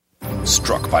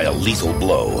struck by a lethal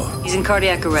blow. He's in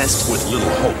cardiac arrest. With little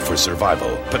hope for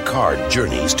survival, Picard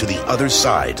journeys to the other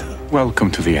side.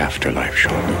 Welcome to the afterlife,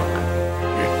 Jean-Luc.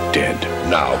 You're dead.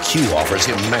 Now Q offers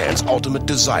him man's ultimate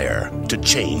desire to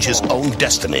change his own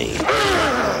destiny.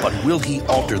 But will he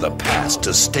alter the past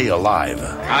to stay alive?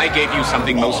 I gave you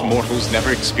something most mortals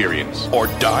never experience. Or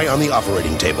die on the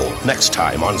operating table next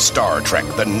time on Star Trek: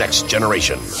 The Next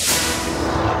Generation.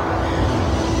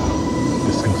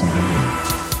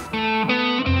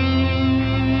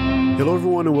 Hello,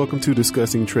 everyone, and welcome to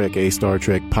Discussing Trek, a Star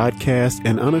Trek podcast,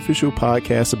 an unofficial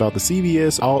podcast about the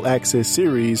CBS All Access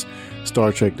series,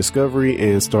 Star Trek Discovery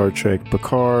and Star Trek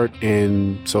Picard,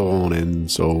 and so on and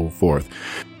so forth.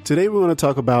 Today, we're going to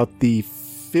talk about the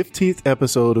 15th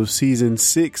episode of Season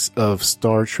 6 of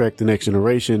Star Trek The Next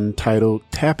Generation, titled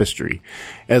Tapestry,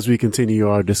 as we continue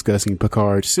our Discussing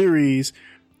Picard series,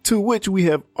 to which we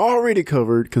have already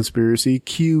covered Conspiracy,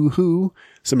 Q Who,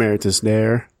 Samaritan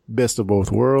Snare, Best of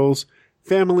Both Worlds,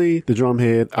 Family, The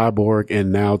Drumhead, Iborg,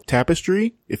 and now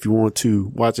Tapestry. If you want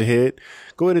to watch ahead,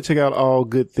 go ahead and check out All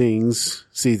Good Things,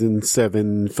 Season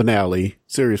 7 finale,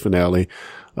 series finale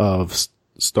of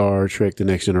Star Trek The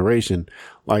Next Generation.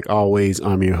 Like always,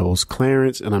 I'm your host,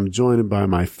 Clarence, and I'm joined by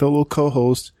my fellow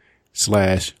co-host /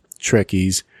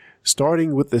 Trekkies,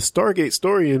 starting with the Stargate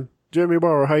historian, Jeremy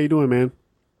Barrow. How you doing, man?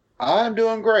 I'm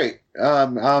doing great.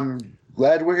 I'm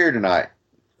glad we're here tonight.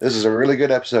 This is a really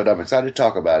good episode. I'm excited to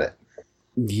talk about it.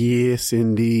 Yes,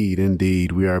 indeed.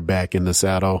 Indeed. We are back in the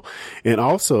saddle. And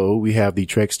also, we have the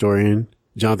Trek historian,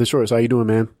 Jonathan Shorts. How you doing,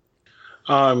 man?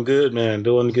 I'm good, man.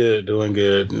 Doing good.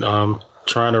 I'm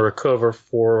trying to recover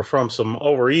from some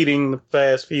overeating the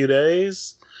past few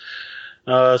days.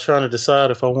 Trying to decide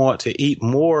if I want to eat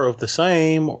more of the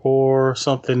same or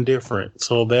something different.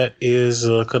 So that is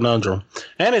a conundrum.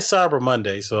 And it's Cyber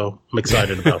Monday, so I'm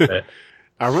excited about that.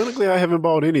 Ironically, I haven't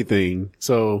bought anything,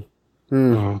 so I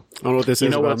don't know what this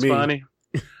says about me. You know what's funny?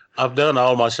 I've done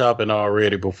all my shopping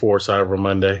already before Cyber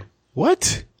Monday.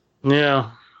 What?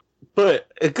 Yeah. But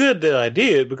it's good that I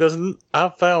did, because I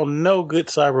found no good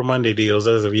Cyber Monday deals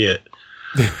as of yet.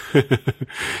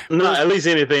 Not at least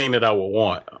anything that I would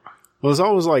want. Well, it's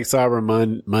almost like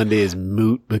Cyber Monday is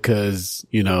moot because,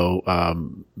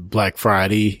 Black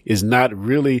Friday is not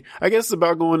really, I guess it's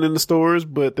about going in the stores,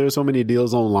 but there's so many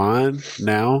deals online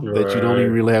now that you don't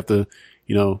even really have to,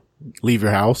 leave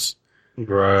your house.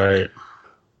 Right.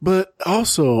 But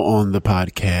also on the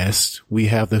podcast, we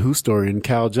have the Who historian,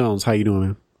 Cal Jones. How you doing,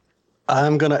 man?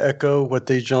 I'm going to echo what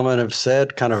these gentlemen have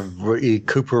said, kind of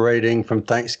recuperating from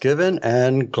Thanksgiving,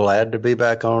 and glad to be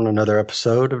back on another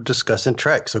episode of Discussing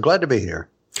Trek. So glad to be here.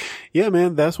 Yeah,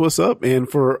 man, that's what's up. And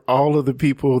for all of the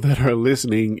people that are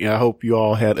listening, I hope you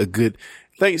all had a good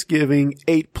Thanksgiving,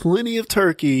 ate plenty of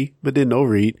turkey, but didn't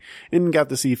overeat, and got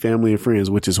to see family and friends,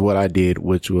 which is what I did,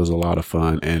 which was a lot of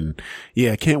fun. And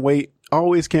yeah, can't wait.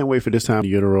 Always can't wait for this time of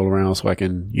year to roll around so I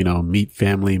can, meet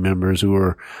family members who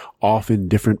are off in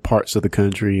different parts of the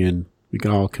country, and we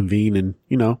can all convene and,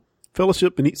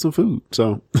 fellowship and eat some food.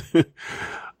 So,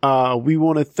 we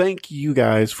want to thank you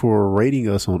guys for rating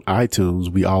us on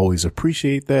iTunes. We always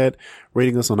appreciate that.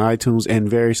 Rating us on iTunes and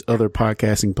various other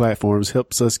podcasting platforms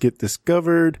helps us get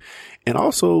discovered, and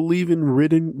also leaving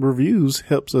written reviews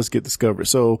helps us get discovered.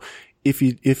 So,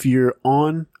 if you're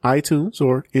on iTunes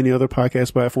or any other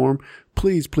podcast platform,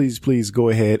 please go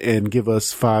ahead and give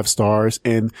us 5 stars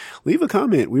and leave a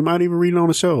comment. We might even read it on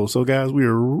the show. So guys, we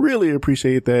really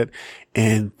appreciate that.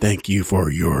 And thank you for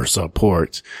your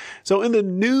support. So in the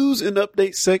news and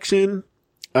update section,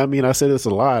 I say this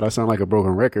a lot. I sound like a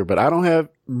broken record, but I don't have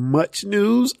much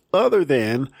news other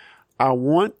than I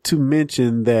want to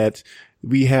mention that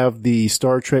we have the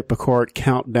Star Trek Picard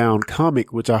Countdown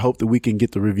comic, which I hope that we can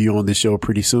get the review on this show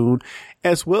pretty soon,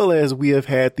 as well as we have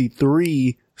had the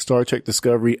 3 Star Trek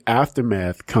Discovery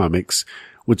Aftermath comics,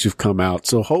 which have come out.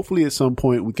 So hopefully at some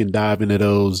point we can dive into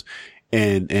those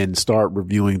and start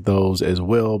reviewing those as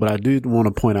well. But I do want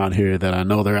to point out here that I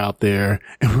know they're out there,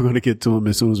 and we're going to get to them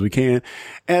as soon as we can,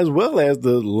 as well as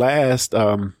the last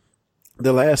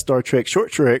Star Trek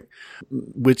short trek,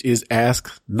 which is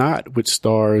Ask Not, which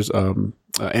stars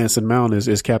Anson Mount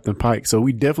as Captain Pike. So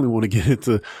we definitely want to get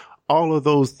into all of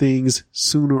those things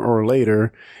sooner or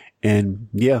later. And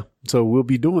yeah, so we'll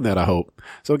be doing that, I hope.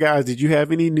 So guys, did you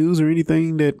have any news or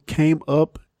anything that came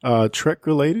up Trek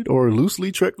related or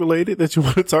loosely Trek related that you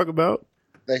want to talk about?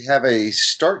 They have a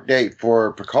start date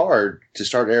for Picard to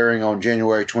start airing on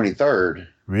January 23rd.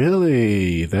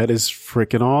 Really? That is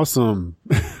freaking awesome.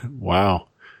 Wow.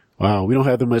 We don't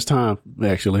have that much time,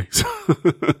 actually.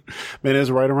 Man, that's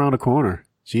right around the corner.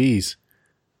 Jeez.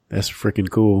 That's freaking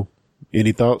cool.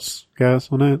 Any thoughts, guys,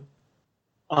 on that?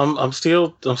 I'm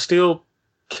still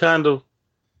kind of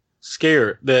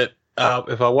scared that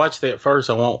if I watch that first,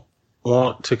 I won't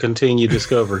want to continue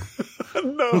Discovery.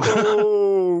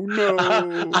 No.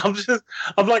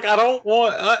 I'm like, I don't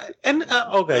want.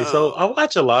 Okay, so I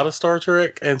watch a lot of Star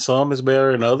Trek, and some is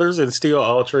better than others, and still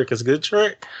all Trek is good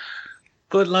Trek.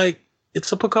 But like,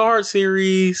 it's a Picard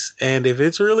series, and if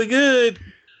it's really good,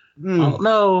 I don't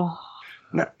know.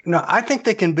 No, I think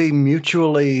they can be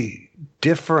mutually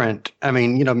different. I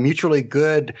mean, mutually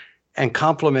good and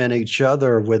complement each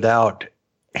other without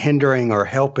hindering or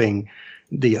helping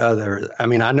the other. I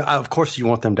mean, I know, of course, you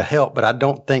want them to help, but I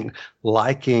don't think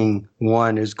liking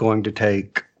one is going to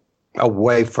take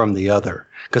away from the other,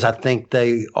 because I think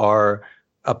they are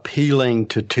appealing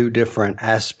to two different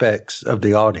aspects of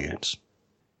the audience.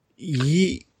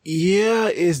 Yeah,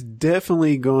 it's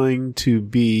definitely going to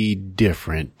be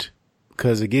different.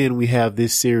 Because again, we have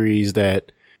this series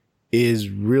that is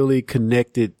really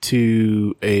connected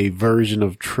to a version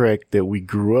of Trek that we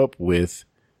grew up with,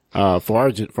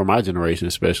 for my generation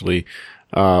especially,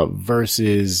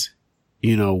 versus,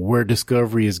 where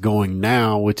Discovery is going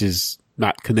now, which is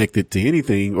not connected to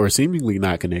anything or seemingly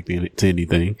not connected to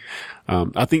anything.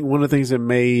 I think one of the things that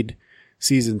made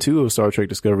season 2 of Star Trek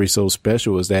Discovery so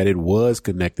special is that it was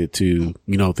connected to,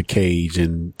 the Cage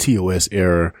and TOS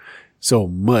era so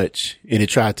much, and it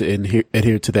tried to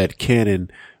adhere to that canon.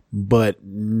 But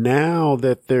now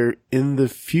that they're in the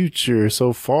future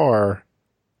so far,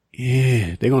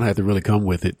 they're going to have to really come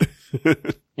with it.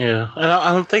 Yeah. And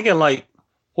I'm thinking, like,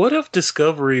 what if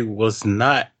Discovery was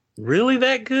not really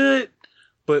that good,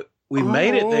 but we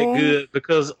made it that good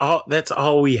because that's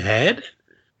all we had?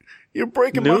 You're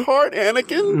breaking my heart,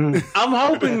 Anakin. I'm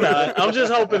hoping not. I'm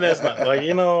just hoping that's not. Like, I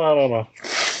don't know.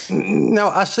 No,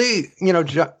 I see,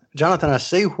 Jonathan, I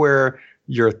see where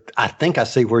I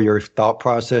see where your thought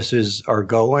processes are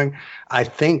going. I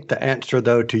think the answer,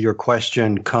 though, to your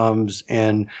question comes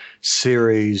in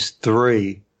series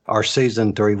 3 or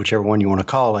season 3, whichever one you want to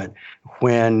call it,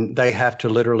 when they have to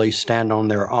literally stand on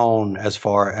their own as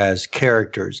far as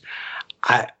characters.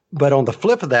 But on the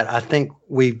flip of that, I think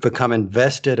we've become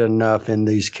invested enough in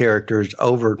these characters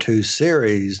over 2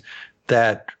 series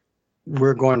that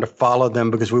we're going to follow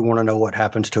them because we want to know what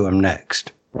happens to them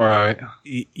next. Right.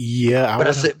 Yeah.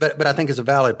 But I think it's a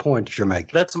valid point that you're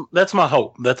making. That's my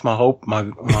hope. That's my hope. My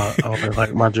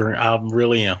like my dream. I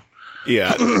really am.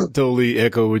 Yeah, I totally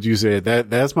echo what you said.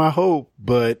 That's my hope.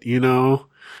 But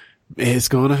it's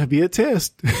going to be a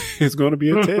test. It's going to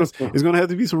be a test. It's going to have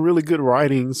to be some really good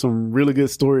writing, some really good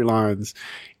storylines.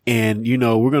 And,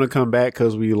 we're going to come back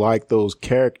because we like those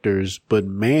characters. But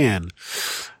man,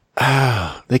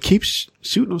 they keep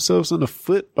shooting themselves in the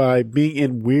foot by being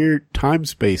in weird time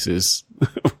spaces,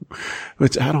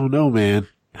 which I don't know, man.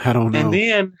 I don't know. And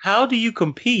then how do you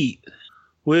compete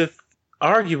with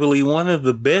arguably one of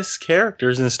the best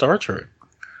characters in Star Trek?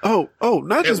 Oh,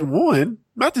 not just one.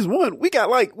 Not just one. We got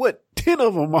 10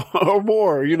 of them or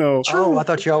more, Oh, I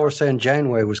thought y'all were saying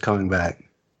Janeway was coming back.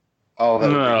 Oh, that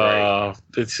would be great.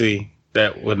 Let's see.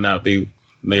 That would not be,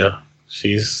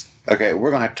 she's... Okay, we're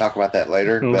going to have to talk about that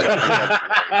later. But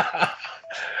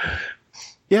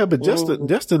yeah, but just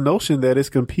the notion that it's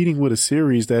competing with a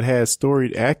series that has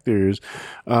storied actors.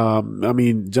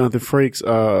 Jonathan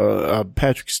Frakes,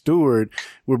 Patrick Stewart,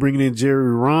 we're bringing in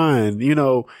Jerry Ryan,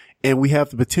 and we have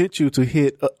the potential to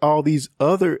hit all these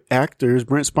other actors,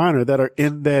 Brent Spiner, that are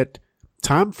in that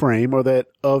time frame or that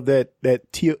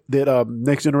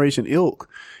Next Generation ilk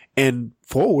and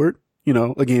forward.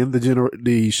 Again,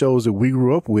 the shows that we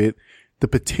grew up with, the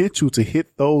potential to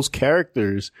hit those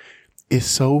characters is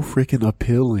so freaking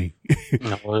appealing.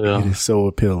 Oh, yeah. It is so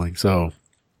appealing. So,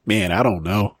 man, I don't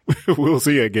know. We'll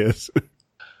see, I guess.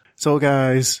 So,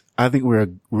 guys, I think we're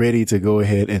ready to go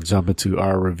ahead and jump into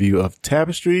our review of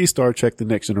Tapestry, Star Trek The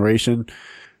Next Generation.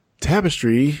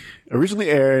 Tapestry originally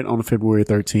aired on February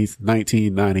 13th,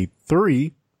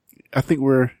 1993. I think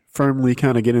we're firmly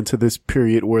kind of get into this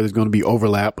period where there's going to be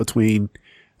overlap between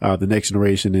the Next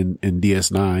Generation and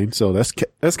DS9. So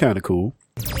that's kind of cool.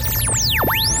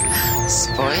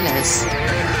 Spoilers.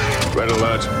 Red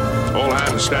alert. All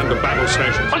hands stand to battle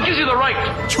stations. What gives you the right?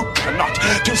 You cannot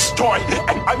destroy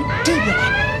an idea.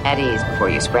 At ease before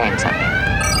you spraying something.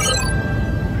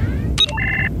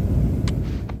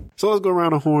 So let's go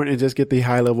around the horn and just get the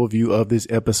high level view of this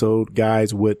episode.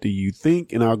 Guys, what do you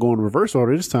think? And I'll go in reverse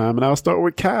order this time, and I'll start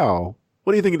with Cal.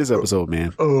 What do you think of this episode,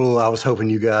 man? Oh, I was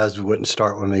hoping you guys wouldn't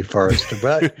start with me first.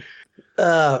 But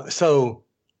so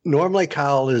normally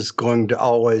Kyle is going to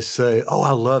always say, oh,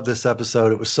 I love this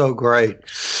episode. It was so great.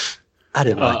 I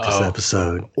didn't like this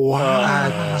episode. Wow. I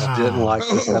just didn't like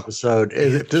this episode.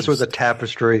 If this was a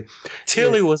tapestry,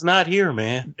 Tilly was not here,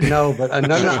 man. no, but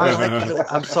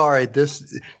I'm sorry.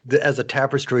 As a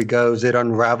tapestry goes, it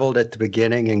unraveled at the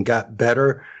beginning and got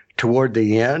better toward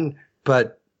the end,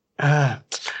 but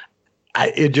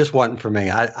it just wasn't for me.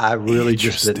 I really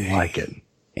just didn't like it.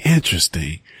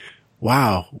 Interesting.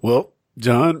 Wow. Well,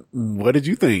 John, what did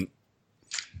you think?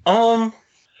 I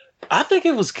think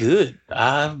it was good.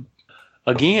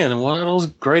 Again, one of those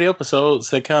great episodes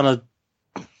that kind of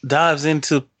dives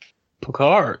into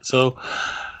Picard. So,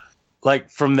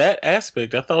 like, from that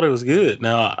aspect, I thought it was good.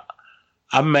 Now,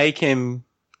 maybe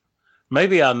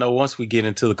I know once we get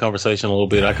into the conversation a little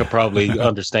bit, I could probably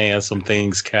understand some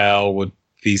things Cal would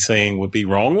be saying would be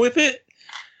wrong with it.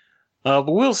 But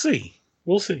we'll see.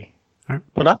 We'll see. Right.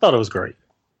 But I thought it was great.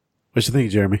 What you think,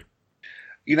 Jeremy?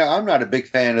 I'm not a big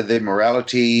fan of the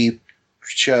morality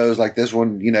shows like this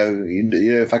one.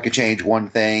 If I could change one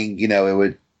thing, it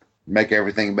would make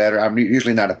everything better. I'm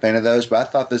usually not a fan of those, but I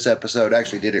thought this episode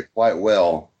actually did it quite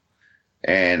well.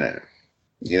 And,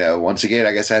 once again,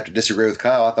 I guess I have to disagree with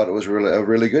Kyle. I thought it was a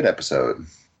really good episode.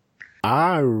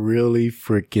 I really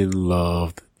freaking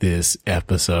loved this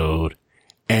episode.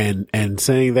 And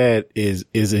saying that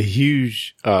is a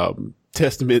huge,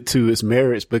 testament to its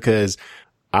merits, because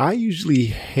I usually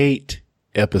hate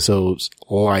episodes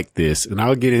like this, and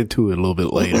I'll get into it a little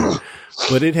bit later,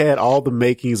 but it had all the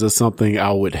makings of something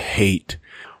I would hate.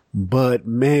 But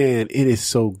man, it is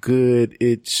so good.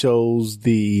 It shows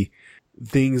the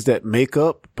things that make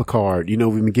up Picard. We've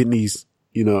been getting these,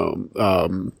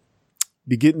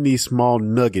 these small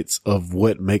nuggets of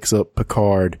what makes up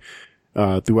Picard,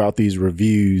 throughout these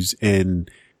reviews.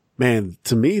 And man,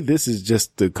 to me, this is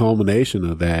just the culmination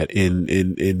of that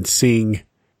in seeing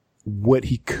what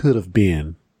he could have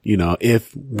been,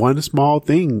 if one small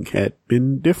thing had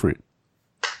been different.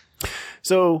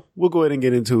 So we'll go ahead and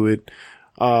get into it.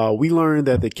 We learned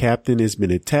that the captain has been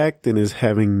attacked and is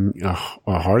having a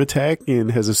heart attack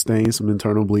and has sustained some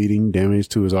internal bleeding, damage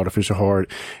to his artificial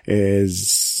heart,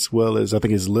 as well as I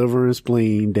think his liver and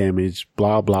spleen damage,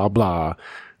 blah, blah, blah,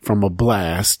 from a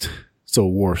blast. So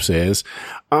Worf says.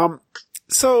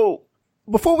 So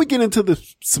before we get into the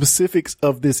specifics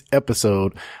of this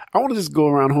episode, I want to just go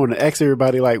around horn and ask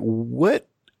everybody, like, what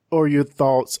are your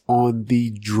thoughts on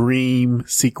the dream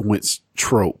sequence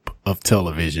trope of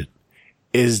television?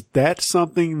 Is that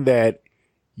something that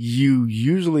you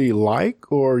usually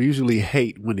like or usually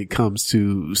hate when it comes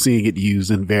to seeing it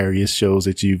used in various shows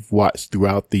that you've watched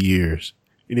throughout the years?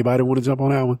 Anybody want to jump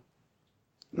on that one?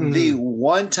 The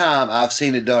one time I've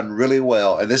seen it done really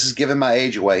well, and this is giving my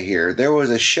age away here, there was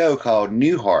a show called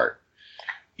Newhart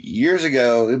years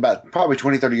ago, about probably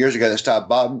 20, 30 years ago, that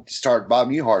starred Bob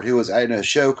Newhart, who was in a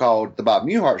show called The Bob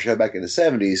Newhart Show back in the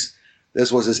 70s.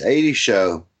 This was his 80s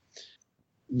show.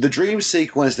 The dream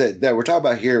sequence that we're talking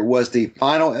about here was the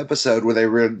final episode where they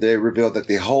revealed that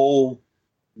the whole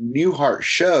Newhart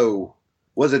show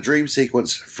was a dream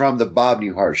sequence from the Bob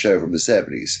Newhart Show from the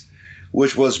 70s.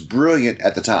 Which was brilliant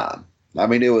at the time. I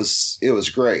mean, it was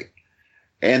great.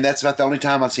 And that's about the only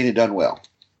time I've seen it done well.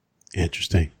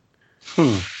 Interesting.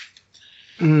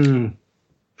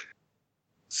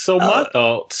 So my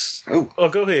thoughts. Oh,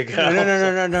 go ahead,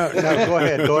 guys. No. Go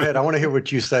ahead. Go ahead. I want to hear what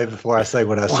you say before I say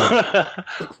what I say.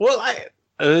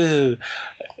 Well,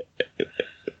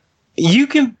 you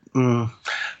can.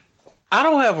 I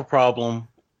don't have a problem.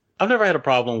 I've never had a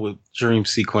problem with dream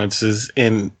sequences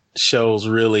in shows,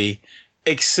 really,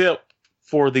 except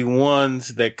for the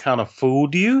ones that kind of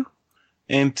fooled you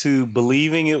into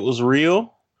believing it was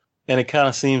real, and it kind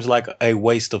of seems like a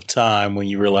waste of time when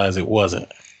you realize it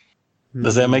wasn't.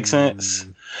 Does that make sense?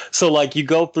 So, like, you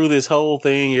go through this whole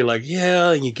thing, you're like,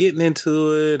 yeah, and you're getting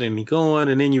into it, and you're going,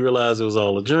 and then you realize it was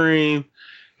all a dream,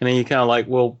 and then you're kind of like,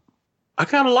 well, I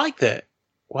kind of like that.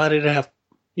 Why did it have,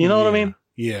 what I mean?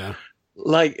 Yeah.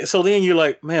 Like, so then you're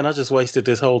like, man, I just wasted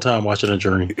this whole time watching a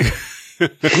dream.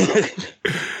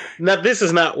 Now, this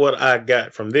is not what I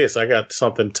got from this. I got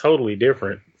something totally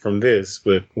different from this,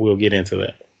 but we'll get into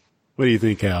that. What do you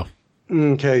think, Al?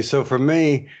 Okay, so for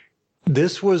me,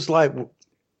 this was like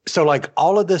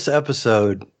all of this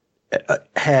episode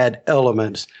had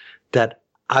elements that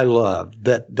I love,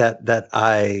 that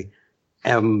I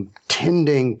am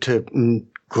tending to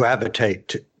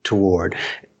gravitate toward.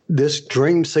 This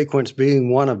dream sequence being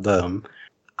one of them,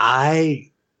 I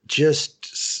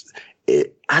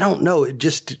don't know. It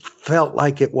just felt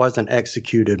like it wasn't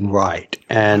executed right.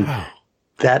 And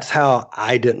that's how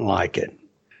I didn't like it.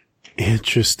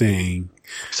 Interesting.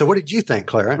 So what did you think,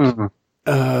 Clara?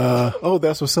 Oh,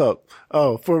 that's what's up.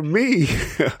 Oh, for me,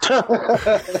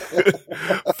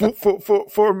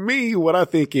 for me, what I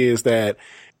think is that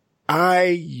I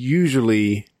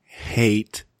usually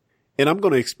hate, and I'm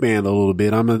going to expand a little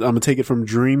bit. I'm going to take it from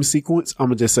dream sequence. I'm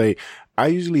going to just say I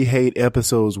usually hate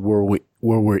episodes where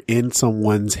we're in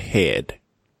someone's head,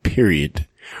 period.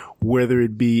 Whether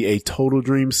it be a total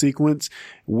dream sequence,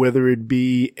 whether it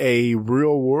be a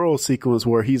real world sequence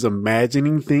where he's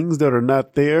imagining things that are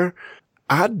not there.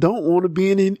 I don't want to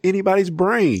be in anybody's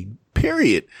brain,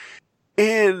 period.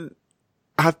 And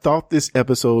I thought this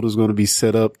episode was going to be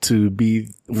set up to be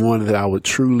one that I would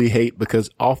truly hate because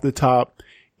off the top,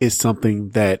 it's something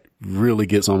that really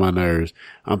gets on my nerves.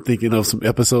 I'm thinking of some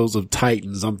episodes of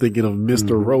Titans. I'm thinking of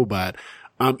Mr. Robot.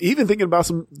 I'm even thinking about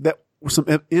some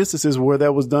instances where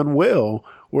that was done well,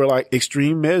 where like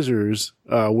Extreme Measures,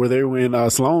 where they were in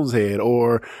Sloane's Head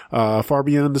or Far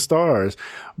Beyond the Stars.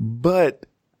 But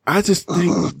I just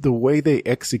think the way they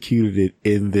executed it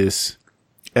in this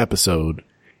episode,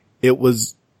 it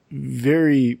was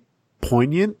very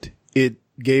poignant. It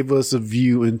gave us a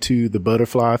view into the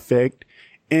butterfly effect.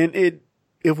 And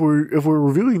if we're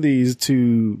reviewing these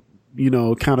to,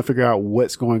 kind of figure out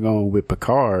what's going on with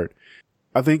Picard,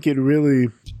 I think it really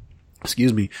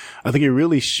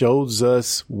shows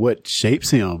us what shapes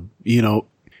him,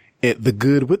 the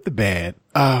good with the bad.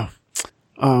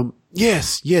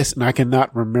 Yes. And I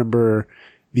cannot remember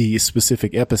the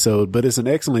specific episode, but it's an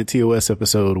excellent TOS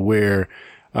episode where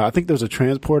I think there's a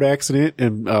transport accident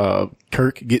and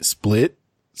Kirk gets split.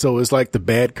 So it's like the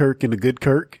bad Kirk and the good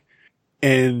Kirk.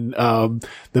 And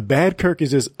the bad Kirk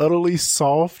is just utterly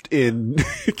soft and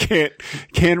can't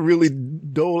really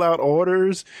dole out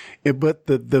orders. But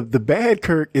the bad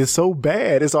Kirk is so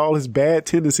bad. It's all his bad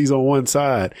tendencies on one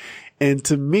side. And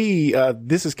to me,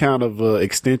 this is kind of an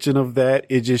extension of that.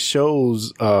 It just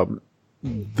shows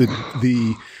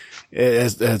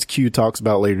as Q talks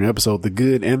about later in the episode, the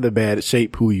good and the bad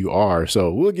shape who you are.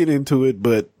 So we'll get into it.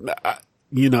 But I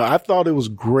thought it was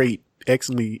great,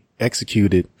 excellently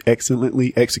executed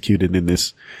in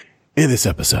this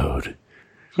episode.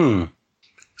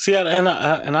 See,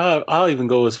 I'll even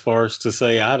go as far as to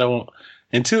say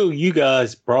until you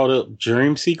guys brought up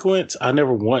dream sequence, I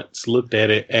never once looked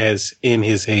at it as in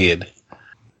his head.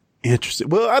 Interesting.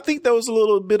 Well, I think there was a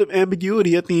little bit of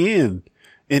ambiguity at the end,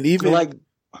 and even like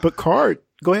Picard.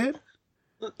 Go ahead.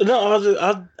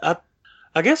 No,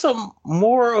 I guess I'm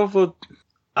more of a.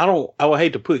 I would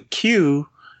hate to put Q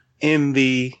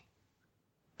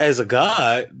as a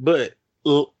god, but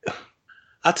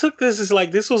I took this as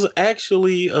like this was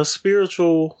actually a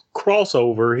spiritual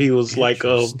crossover. He was like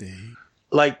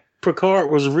Picard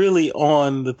was really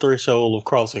on the threshold of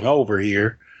crossing over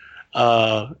here,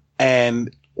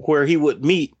 and where he would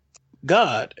meet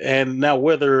God. And now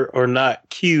whether or not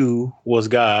Q was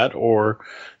God or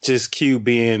just Q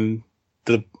being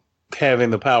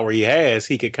having the power he has,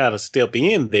 he could kind of step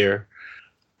in there.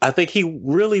 I think he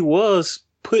really was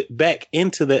put back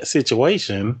into that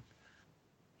situation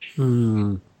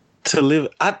to live.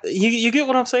 You get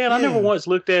what I'm saying? Yeah. I never once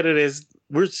looked at it as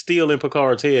we're still in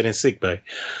Picard's head in sickbay.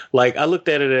 Like I looked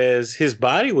at it as his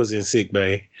body was in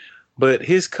sickbay, but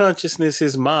his consciousness,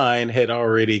 his mind had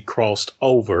already crossed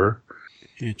over.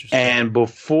 And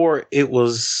before it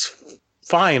was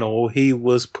final, he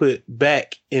was put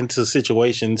back into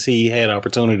situations he had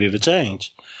opportunity to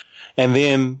change. And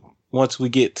then once we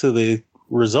get to the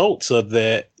results of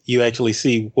that, you actually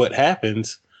see what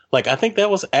happens. Like, I think that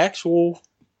was actual.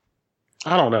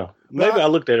 I don't know. Maybe I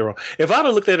looked at it wrong. If I'd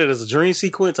have looked at it as a dream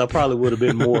sequence, I probably would have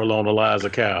been more along the lines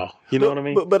of Cal. You know what I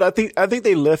mean? But I think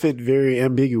they left it very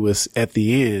ambiguous at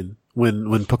the end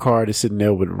when Picard is sitting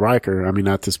there with Riker. I mean,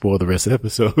 not to spoil the rest of the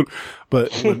episode,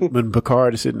 but when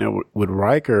Picard is sitting there with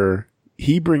Riker,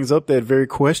 he brings up that very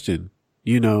question.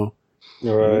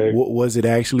 Right. Was it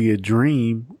actually a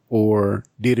dream or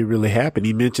did it really happen?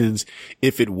 He mentions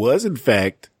if it was in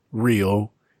fact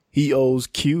real, he owes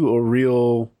Q a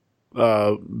real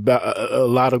a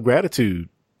lot of gratitude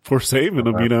for saving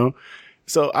him,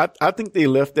 So I think they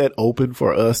left that open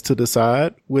for us to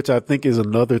decide, which I think is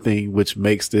another thing which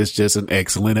makes this just an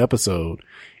excellent episode.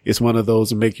 It's one of those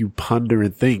that make you ponder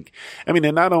and think. I mean,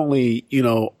 and not only,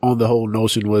 on the whole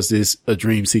notion, was this a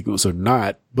dream sequence or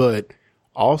not, but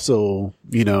also,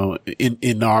 in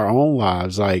our own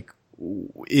lives, like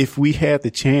if we had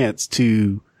the chance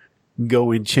to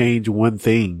go and change one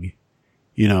thing,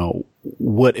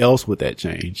 what else would that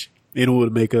change? And would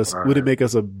it make us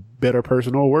a better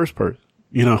person or a worse person?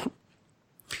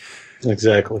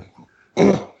 Exactly.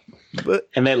 But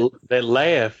that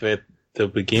laugh at the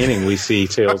beginning we see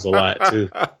tells a lot too.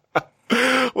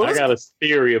 I got a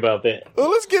theory about that. Well,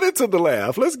 let's get into the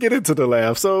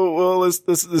laugh. So, well,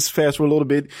 let's fast forward a little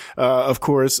bit. Of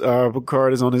course,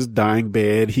 Picard is on his dying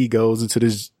bed. He goes into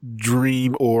this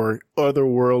dream or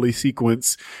otherworldly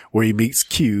sequence where he meets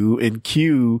Q, and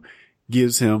Q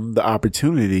gives him the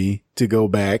opportunity to go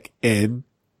back and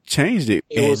change it.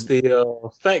 It was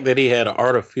the fact that he had an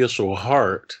artificial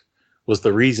heart was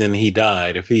the reason he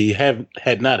died. If he had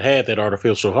not had that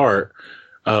artificial heart,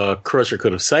 Crusher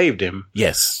could have saved him.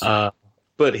 Yes.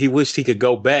 But he wished he could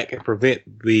go back and prevent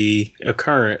the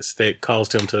occurrence that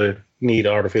caused him to need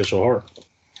an artificial heart.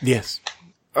 Yes.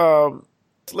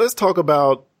 Let's talk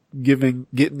about getting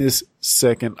this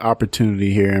second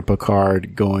opportunity here in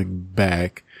Picard going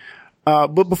back.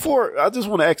 But before, I just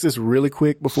want to ask this really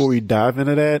quick before we dive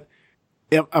into that.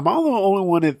 Am I the only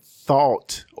one that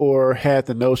thought or had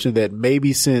the notion that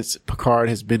maybe since Picard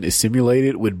has been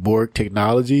assimilated with Borg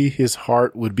technology, his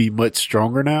heart would be much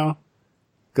stronger now?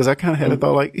 Because I kind of had a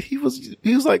thought like he was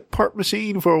like part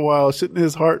machine for a while. Shouldn't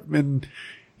his heart been,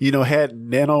 had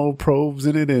nano probes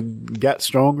in it and got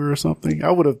stronger or something?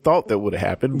 I would have thought that would have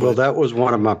happened. Well, that was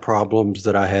one of my problems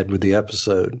that I had with the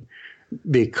episode,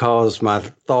 because my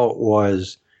thought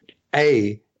was,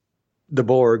 A, the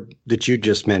Borg that you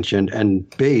just mentioned, and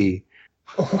B,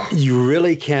 you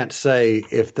really can't say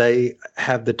if they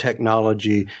have the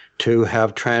technology to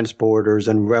have transporters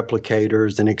and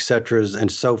replicators and et cetera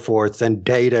and so forth and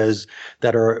datas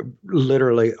that are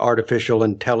literally artificial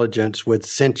intelligence with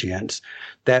sentience.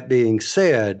 That being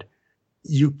said,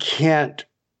 you can't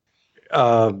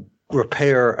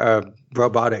repair a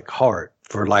robotic heart,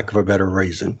 for lack of a better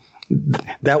reason.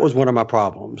 That was one of my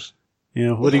problems.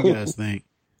 Yeah, what do you guys think?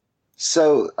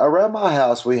 So around my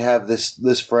house, we have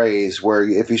this phrase where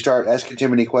if you start asking too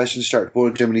many questions, start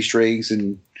pulling too many strings,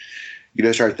 and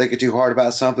start thinking too hard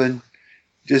about something,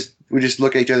 we just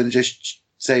look at each other and just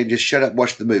say, "Just shut up,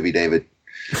 watch the movie, David."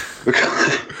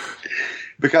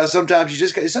 Because sometimes you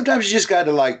just got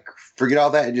to like forget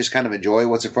all that and just kind of enjoy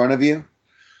what's in front of you.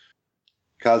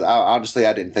 Because honestly,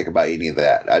 I didn't think about any of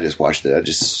that. I just watched it.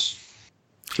 Just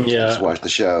watch the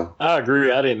show. I agree.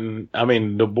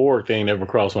 The Borg thing never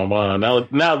crossed my mind.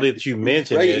 Now that you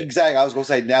mentioned it. Exactly. I was going to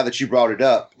say, now that you brought it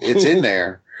up, it's in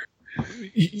there.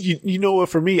 You know what?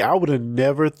 For me, I would have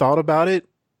never thought about it.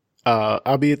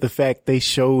 Albeit the fact they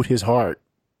showed his heart.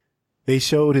 They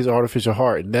showed his artificial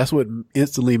heart. And that's what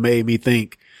instantly made me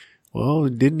think, well,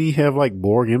 didn't he have like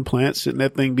Borg implants? Shouldn't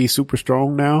that thing be super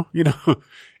strong now?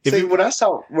 See, when I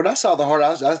saw the heart,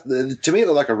 to me it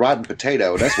looked like a rotten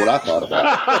potato. That's what I thought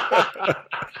about.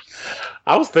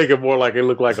 I was thinking more like it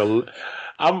looked like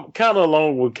I'm kind of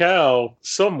along with Kyle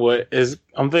somewhat. As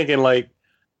I'm thinking like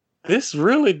this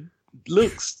really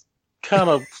looks kind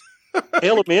of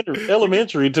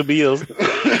elementary to be a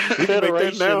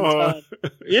Federation. Now,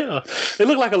 Yeah, it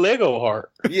looked like a Lego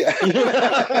heart. Yeah.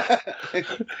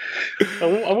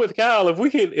 I'm with Kyle. If we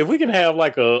can have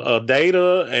like a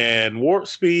data and warp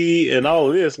speed and all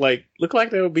of this, like look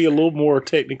like that would be a little more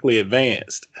technically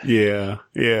advanced. Yeah,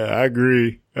 I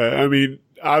agree.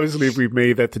 Obviously, if we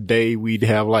made that today, we'd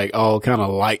have like all kind of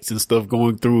lights and stuff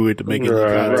going through it to make it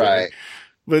look right.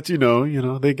 But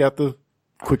they got the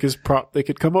quickest prop they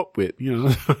could come up with.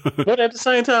 But at the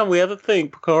same time, we have to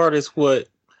think Picard is what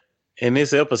in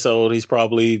this episode he's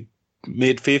probably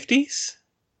mid-50s.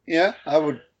 Yeah, I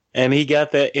would. And he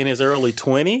got that in his early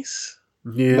 20s.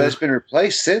 Yeah, but it's been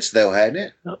replaced since, though, hadn't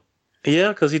it? Yeah,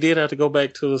 because he did have to go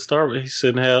back to the start. He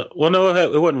shouldn't have. Well, no,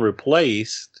 it wasn't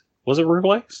replaced. Was it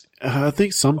replaced? I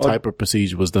think some type of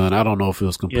procedure was done. I don't know if it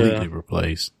was completely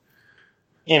replaced.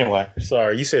 Anyway,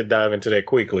 sorry, you said dive into that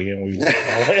quickly, and we.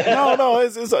 No,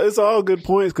 it's all good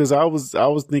points because I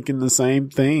was thinking the same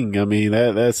thing.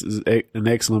 That's an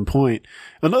excellent point.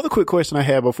 Another quick question I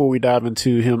had before we dive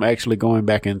into him actually going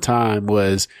back in time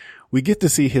was we get to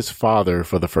see his father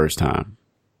for the first time,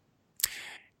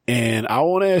 and I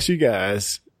want to ask you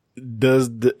guys: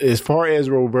 as far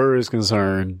as Robert is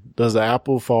concerned, does the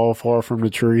apple fall far from the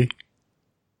tree?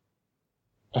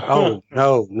 Oh,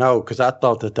 no, because I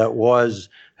thought that was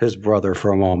his brother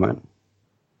for a moment.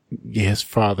 Yeah, his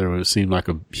father would seem like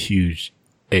a huge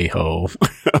a-hole.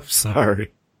 I'm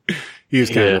sorry. He was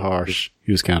kind of harsh.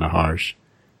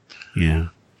 Yeah.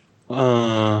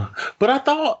 But I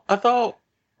thought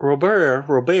Robert,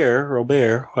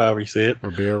 however you say it,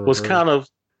 was kind of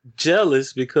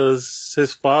jealous because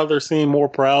his father seemed more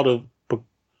proud of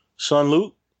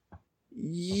Jean-Luc.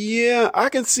 Yeah, I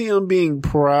can see him being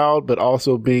proud, but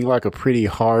also being like a pretty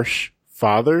harsh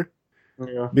father.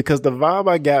 Yeah. Because the vibe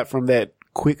I got from that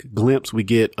quick glimpse we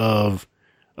get of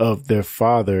their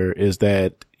father is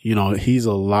that, he's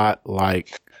a lot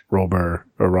like Robert,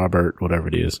 whatever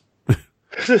it is.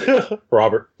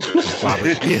 Robert.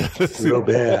 Yeah.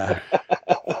 Robert.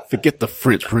 Forget the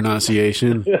French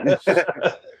pronunciation.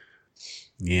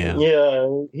 Yeah.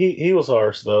 Yeah, he was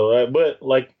harsh though. But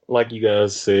like you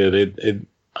guys said, it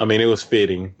was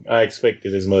fitting. I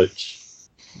expected as much.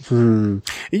 You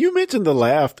mentioned the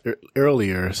laugh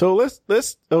earlier, so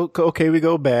let's okay. We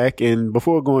go back, and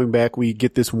before going back, we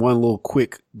get this one little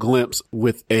quick glimpse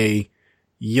with a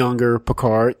younger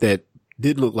Picard that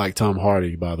did look like Tom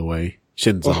Hardy, by the way,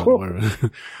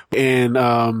 Shinzo,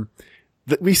 and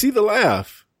we see the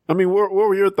laugh. I mean, what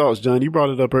were your thoughts, John? You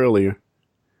brought it up earlier.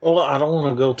 Well, I don't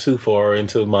want to go too far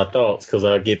into my thoughts because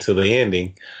I get to the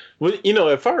ending. Well,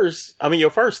 at first, your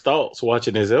first thoughts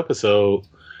watching this episode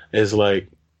is like,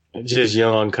 just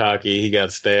young, cocky. He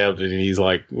got stabbed, and he's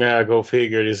like, "Nah, go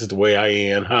figure. This is the way I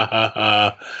am. Ha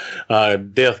ha ha.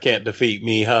 Death can't defeat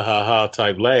me. Ha ha ha."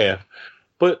 Type laugh.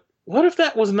 But what if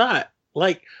that was not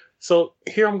like? So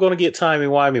here I'm going to get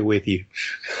timey-wimey with you.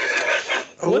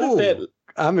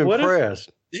 I'm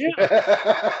impressed.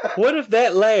 What if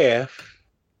that laugh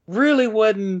really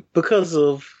wasn't because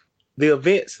of the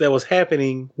events that was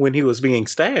happening when he was being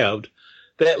stabbed?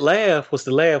 That laugh was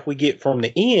the laugh we get from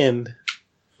the end.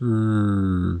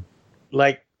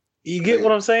 Like, you get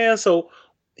what I'm saying? So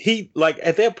he, like,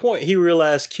 at that point, he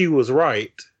realized Q was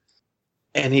right,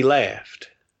 and he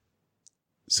laughed.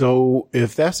 So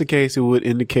if that's the case, it would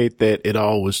indicate that it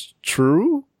all was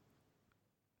true?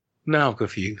 Now I'm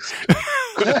confused.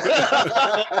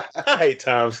 I hate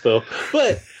time stuff.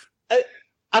 But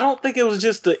I don't think it was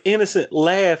just an innocent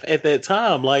laugh at that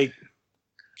time. Like,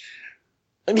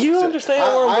 you understand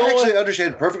where I'm going? I actually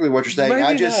understand perfectly what you're saying.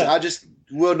 I just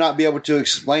will not be able to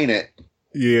explain it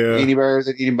any better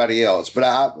than anybody else. But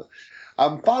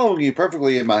I'm following you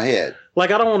perfectly in my head.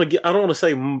 Like, I don't want to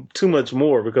say too much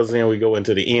more because then we go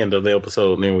into the end of the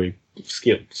episode and then we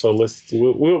skip. So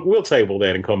we'll table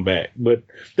that and come back. But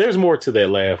there's more to that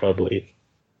laugh, I believe.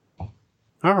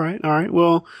 All right.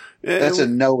 Well, that's a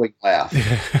knowing laugh.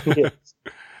 Yes.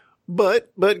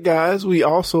 But guys, we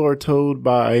also are told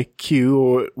by Q,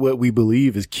 or what we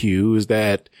believe is Q, is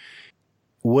that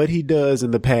what he does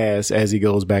in the past, as he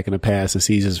goes back in the past and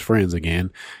sees his friends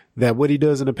again, that what he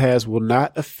does in the past will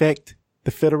not affect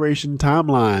the Federation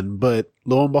timeline. But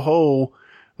lo and behold,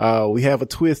 we have a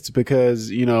twist because,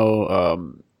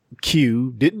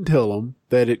 Q didn't tell him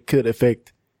that it could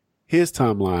affect his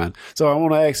timeline. So I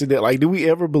want to ask you that, like, do we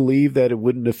ever believe that it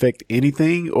wouldn't affect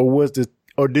anything, or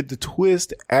did the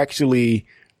twist actually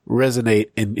resonate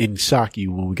and shock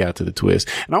you when we got to the twist?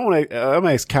 And I'm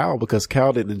gonna ask Kyle, because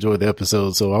Kyle didn't enjoy the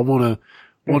episode, so I want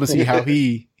to see how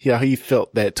he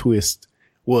felt that twist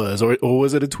was, or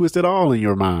was it a twist at all in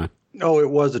your mind? Oh, it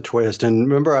was a twist. And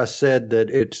remember I said that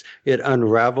it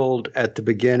unraveled at the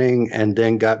beginning and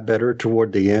then got better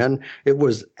toward the end. It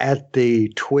was at the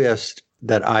twist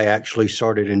that I actually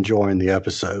started enjoying the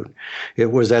episode.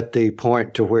 It was at the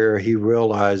point to where he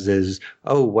realizes,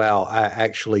 oh, wow, I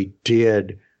actually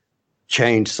did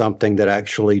change something that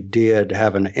actually did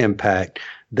have an impact,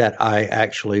 that I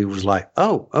actually was like,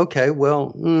 oh, okay,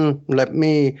 well, let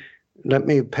me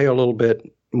pay a little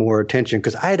bit more attention,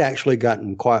 because I had actually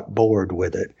gotten quite bored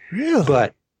with it. Really?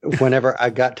 But whenever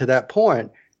I got to that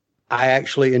point, I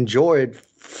actually enjoyed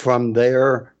from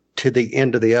there to the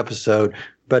end of the episode.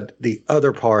 But the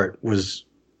other part was,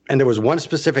 and there was one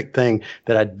specific thing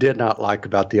that I did not like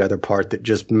about the other part that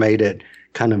just made it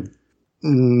kind of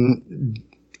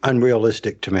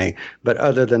unrealistic to me. But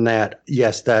other than that,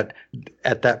 yes, that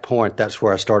at that point, that's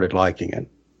where I stared liking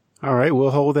it. All right,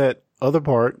 we'll hold that other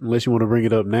part unless you want to bring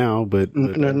it up now. But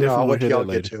no, I'll wait till y'all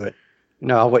get to it.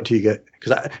 No, I'll wait till you get,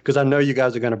 because I know you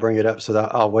guys are going to bring it up, so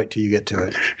I'll wait till you get to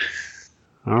it.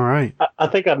 All right. I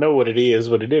think I know what it is,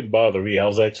 but it didn't bother me. I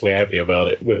was actually happy about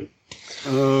it. But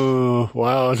oh,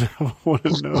 wow. I want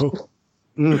to know.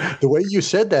 The way you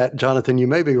said that, Jonathan, you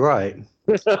may be right.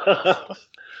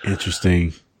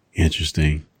 Interesting.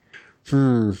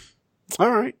 All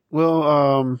right.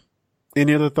 Well,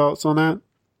 any other thoughts on that?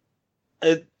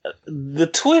 The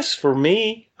twist for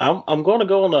me, I'm going to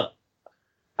go on the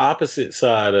opposite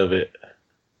side of it.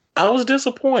 I was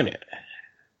disappointed.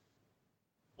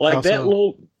 Like,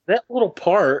 also, that little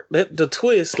part, the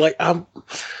twist, like, I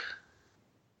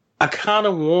kind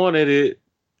of wanted it.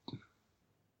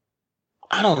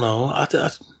 I don't know.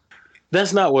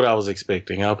 That's not what I was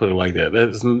expecting. I'll put it like that.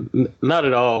 That's not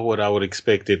at all what I would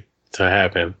expect it to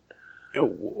happen.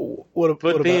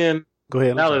 Then, go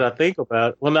ahead. Now that I think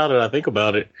about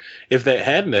it, if that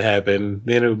hadn't happened,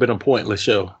 then it would have been a pointless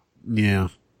show. Yeah.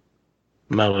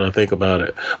 Now that I think about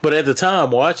it. But at the time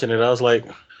watching it, I was like,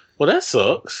 well, that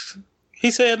sucks.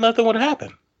 He said nothing would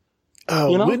happen.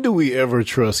 When do we ever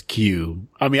trust Q?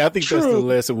 I mean, I think that's the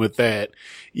lesson with that.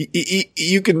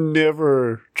 You can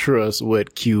never trust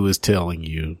what Q is telling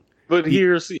you. But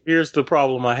here's the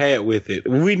problem I had with it.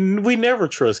 We never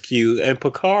trust Q, and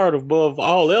Picard above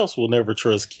all else will never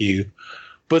trust Q.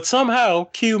 But somehow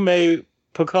Q made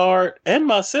Picard and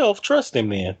myself trust him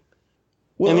then.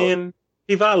 Well, and then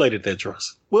he violated that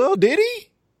trust. Well, did he?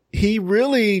 He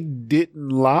really didn't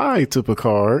lie to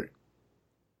Picard.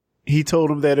 He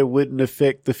told him that it wouldn't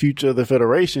affect the future of the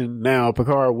Federation. Now,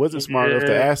 Picard wasn't smart enough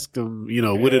to ask him,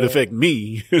 would it affect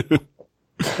me?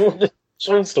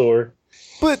 Short story.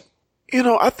 But,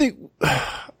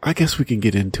 I guess we can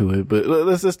get into it, but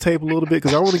let's just tape a little bit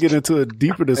because I want to get into a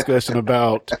deeper discussion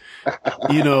about,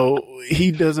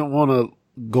 he doesn't want to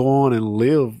go on and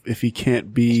live if he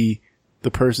can't be the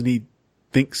person he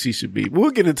thinks he should be. We'll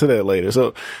get into that later.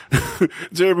 So,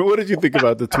 Jeremy, what did you think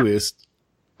about the twist?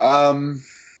 I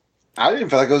didn't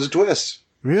feel like it was a twist.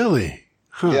 Really?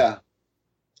 Huh. Yeah.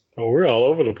 Oh, we're all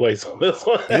over the place on this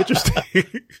one.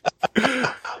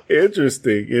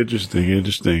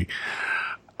 Interesting.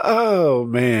 Oh,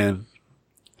 man.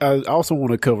 I also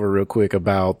want to cover real quick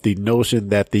about the notion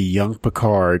that the young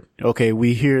Picard, okay,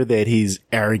 we hear that he's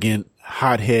arrogant,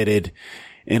 hot-headed,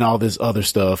 and all this other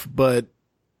stuff, but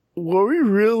were we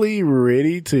really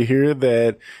ready to hear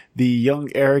that the young,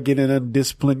 arrogant, and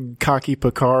undisciplined, cocky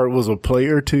Picard was a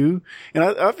player too? And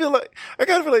I kind of feel like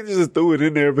they just threw it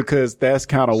in there because that's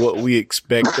kind of what we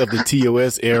expect of the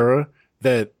TOS era,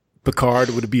 that Picard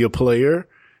would be a player,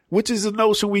 which is a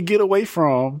notion we get away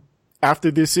from after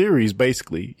this series,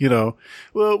 basically.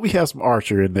 Well, we have some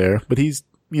Archer in there, but he's,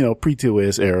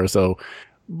 pre-TOS era. So,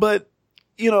 but,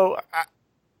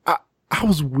 I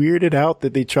was weirded out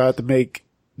that they tried to make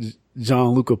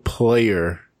Jean-Luc a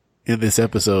player in this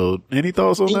episode. Any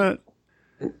thoughts on that?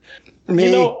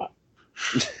 Me? Go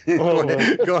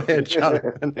ahead,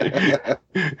 Jonathan.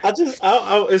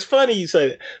 It's funny you say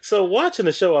that. So watching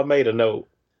the show, I made a note,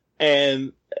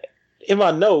 and in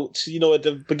my notes, at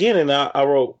the beginning, I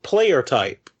wrote player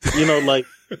type, because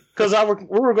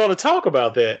we were going to talk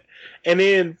about that. And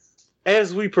then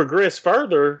as we progressed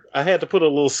further, I had to put a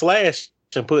little slash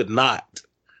and put not.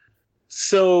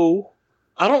 So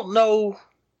I don't know,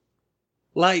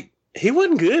 he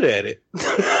wasn't good at it.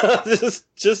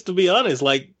 just to be honest,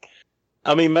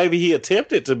 maybe he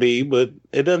attempted to be, but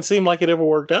it doesn't seem like it ever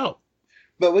worked out.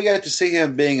 But we got to see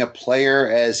him being a player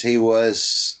as he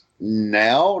was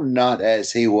now, not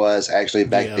as he was actually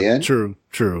back then. True.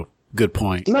 Good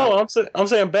point. No, I'm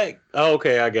saying back. Oh,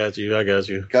 okay, I got you.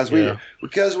 Because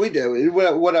we do.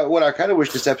 What I kind of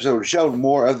wish this episode would show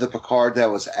more of the Picard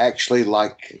that was actually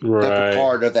like the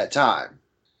Picard of that time,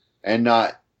 and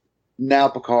not now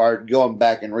Picard going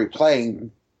back and replaying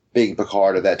being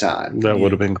Picard of that time. That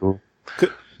would have been cool.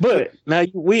 But now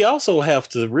we also have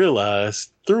to realize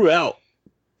throughout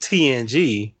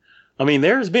TNG,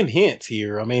 there's been hints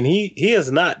here. He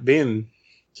has not been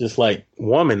just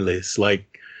womanless.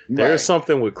 There's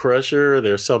something with Crusher.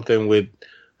 There's something with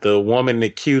the woman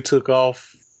that Q took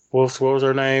off. What was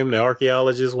her name? The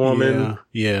archaeologist woman.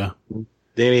 Yeah.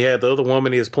 Then he had the other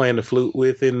woman he was playing the flute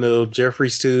with in the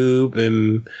Jeffrey's tube,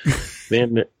 and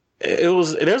then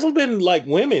there's been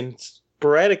women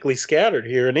sporadically scattered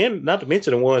here, and then not to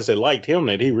mention the ones that liked him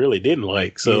that he really didn't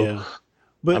like. So. Yeah.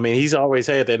 But he's always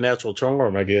had that natural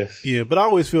charm, I guess. Yeah, but I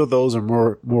always feel those are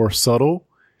more subtle,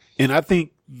 and I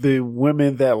think the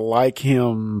women that like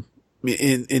him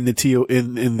in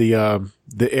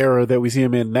the era that we see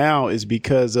him in now is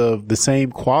because of the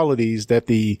same qualities that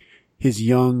his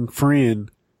young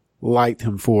friend liked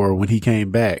him for when he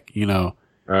came back.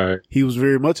 Right. He was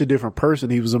very much a different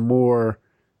person. He was a more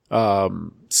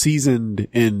seasoned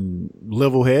and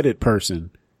level-headed person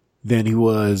than he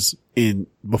was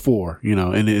before, in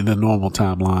the normal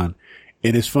timeline.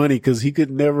 And it's funny because he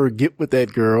could never get with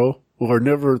that girl or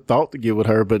never thought to get with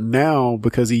her. But now,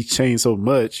 because he's changed so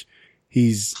much,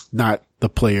 he's not the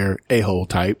player a-hole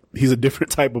type. He's a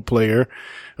different type of player,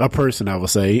 a person, I would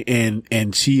say.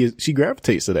 And she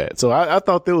gravitates to that. So I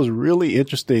thought that was really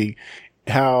interesting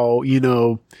how,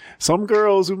 some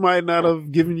girls who might not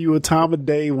have given you a time of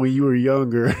day when you were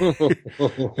younger,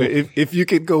 if you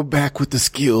could go back with the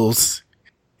skills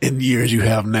in the years you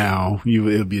have now,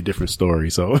 it'll be a different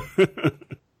story. So,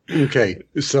 okay.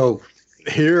 So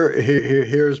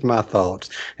here's my thoughts.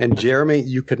 And Jeremy,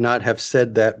 you could not have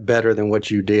said that better than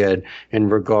what you did in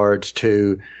regards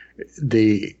to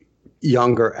the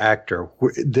younger actor.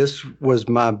 This was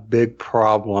my big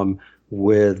problem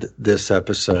with this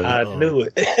episode. I knew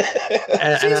it.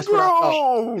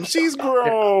 She's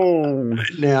grown.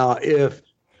 Now,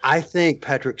 I think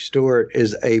Patrick Stewart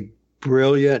is a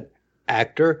brilliant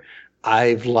actor,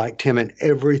 I've liked him in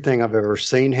everything I've ever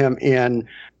seen him in.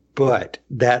 But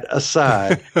that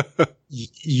aside,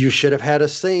 you should have had a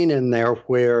scene in there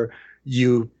where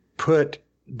you put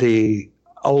the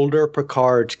older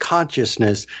Picard's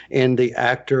consciousness in the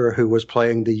actor who was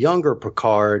playing the younger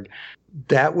Picard.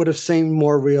 That would have seemed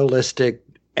more realistic,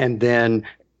 and then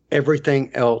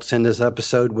everything else in this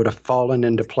episode would have fallen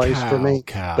into place for me.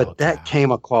 But that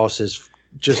came across as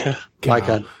just like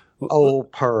an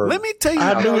old perv. Let me tell you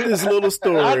about this little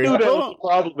story. I knew that was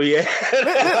probably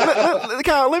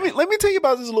Kyle, let me tell you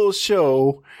about this little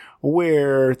show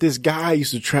where this guy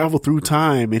used to travel through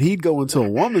time and he'd go into a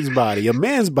woman's body, a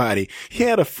man's body. He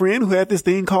had a friend who had this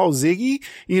thing called Ziggy,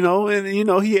 you know, and he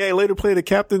later played a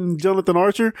Captain Jonathan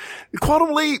Archer.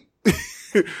 Quantum Leap.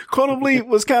 Quantum Leap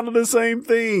was kind of the same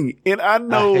thing. And I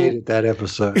know. I hated that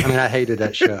episode. I hated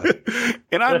that show.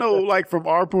 And I know, like, from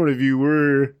our point of view,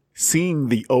 we're seeing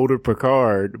the older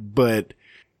Picard, but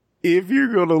if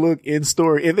you're going to look in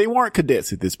story, and they weren't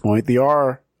cadets at this point, they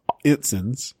are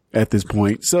ensigns at this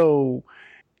point. So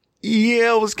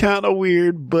yeah, it was kind of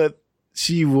weird, but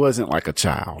she wasn't like a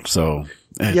child. So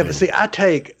yeah, but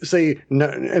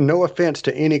no offense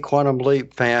to any Quantum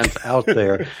Leap fans out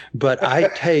there, but I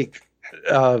take,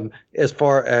 as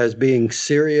far as being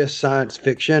serious science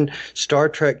fiction, Star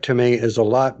Trek to me is a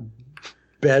lot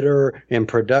better in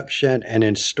production and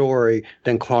in story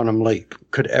than Quantum Leap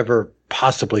could ever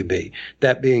possibly be.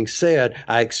 That being said,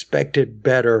 I expected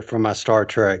better from my Star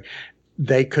Trek.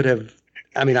 They could have,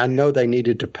 I know they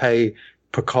needed to pay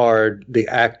Picard, the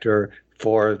actor,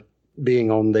 for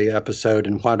being on the episode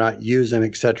and why not use him,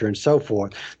 et cetera, and so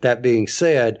forth. That being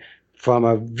said, from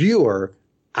a viewer,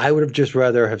 I would have just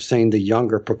rather have seen the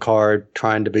younger Picard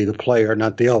trying to be the player,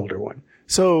 not the older one.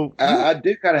 So I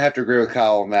do kind of have to agree with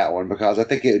Kyle on that one, because I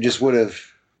think it just would have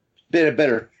been a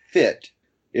better fit.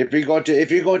 If you're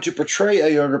going to portray a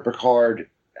younger Picard,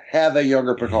 have a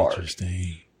younger Picard.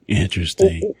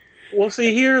 Interesting. Well,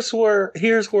 see, here's where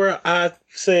I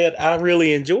said I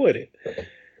really enjoyed it.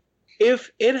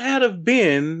 If it had have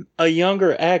been a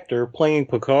younger actor playing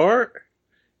Picard,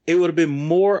 it would have been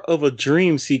more of a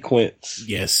dream sequence.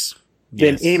 Yes.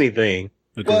 Than anything.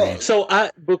 Well, so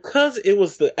because it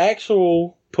was the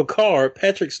actual Picard,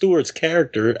 Patrick Stewart's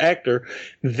actor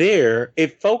there,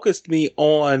 it focused me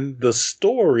on the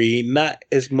story, not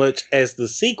as much as the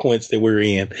sequence that we're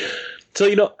in.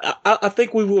 So, I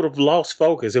think we would have lost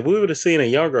focus. If we would have seen a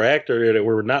younger actor there that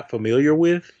we were not familiar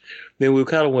with, then we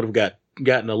kind of would have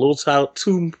gotten a little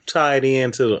too tied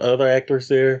into the other actors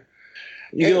there.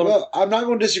 Well, I'm not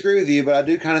going to disagree with you, but I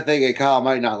do kind of think, and Kyle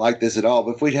might not like this at all,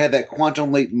 but if we'd had that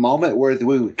Quantum Leap moment where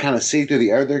we would kind of see through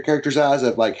the other characters' eyes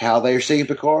of like how they're seeing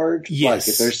Picard, like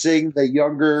if they're seeing the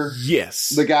younger,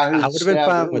 the guy who I would have been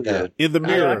fine with that in the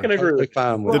mirror. I can agree with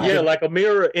that. Like a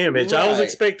mirror image. Right. I was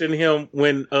expecting him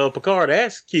when Picard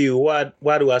asked Q,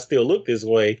 why do I still look this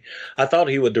way? I thought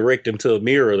he would direct him to a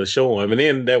mirror to show him, and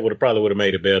then that would have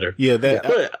made it better. Yeah,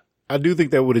 I do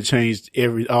think that would have changed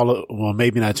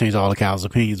maybe not changed all of Kyle's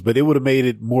opinions, but it would have made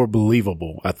it more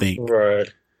believable, I think.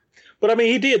 Right. But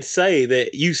he did say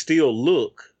that you still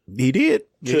look. He did.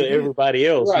 To everybody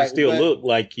else. Right, you still look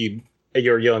like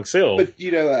your young self. But,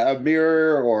 a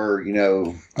mirror or,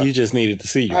 you just needed to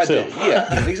see yourself.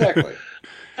 Yeah, exactly.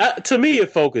 To me,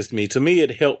 it focused me. To me,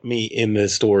 it helped me in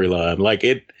this storyline. Like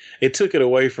it took it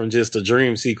away from just a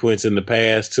dream sequence in the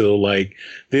past to like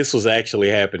this was actually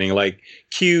happening. Like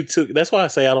Q took. That's why I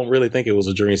say I don't really think it was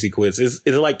a dream sequence. It's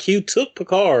like Q took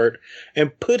Picard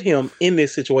and put him in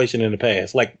this situation in the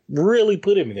past. Like really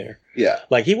put him there. Yeah.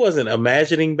 Like he wasn't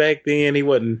imagining back then. He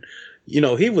wasn't.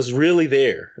 He was really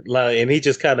there. Like, and he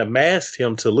just kind of masked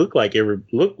him to look like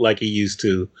he used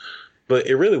to. But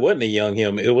it really wasn't a young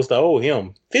him. It was the old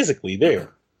him physically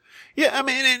there. Yeah,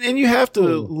 and you have to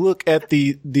look at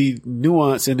the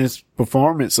nuance in his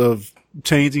performance of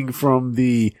changing from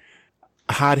the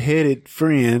hot-headed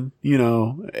friend,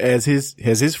 as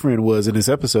his friend was in this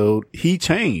episode. He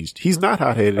changed. He's not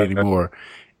hot-headed anymore.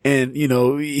 And,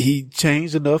 he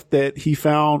changed enough that he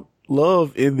found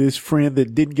love in this friend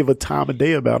that didn't give a time of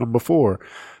day about him before.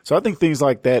 So I think things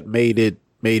like that made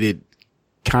it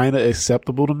kind of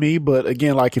acceptable to me. But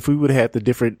again, like if we would have had the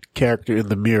different character in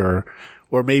the mirror,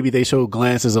 or maybe they showed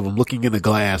glances of him looking in the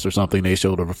glass or something, they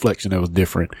showed a reflection that was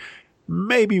different,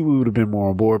 maybe we would have been more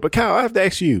on board. But Kyle, I have to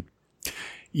ask you,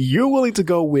 you're willing to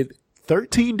go with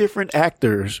 13 different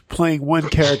actors playing one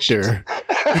character.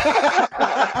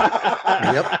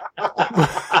 Yep.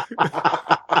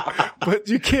 But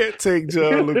you can't take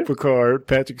Jean-Luc Picard,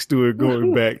 Patrick Stewart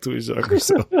going back to his younger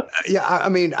self. Yeah, I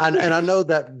know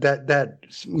that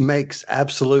makes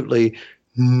absolutely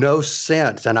no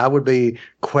sense. And I would be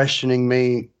questioning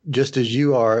me just as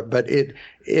you are, but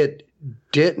it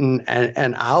didn't.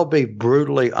 And I'll be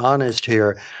brutally honest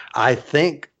here. I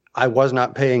think I was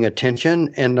not paying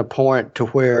attention in the point to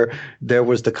where there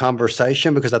was the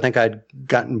conversation because I think I'd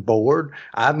gotten bored.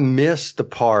 I missed the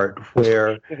part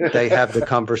where they have the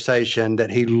conversation that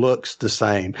he looks the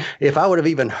same. If I would have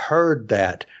even heard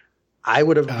that, I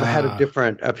would have had a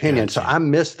different opinion. Gotcha. So I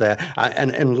missed that.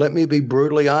 And let me be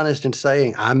brutally honest in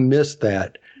saying I missed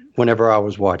that whenever I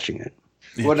was watching it.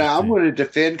 Well, now I'm going to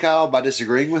defend Kyle by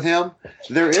disagreeing with him.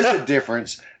 There is a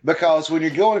difference because when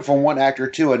you're going from one actor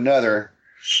to another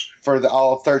for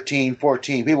all 13,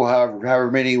 14 people,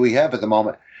 however many we have at the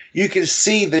moment, you can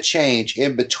see the change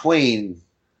in between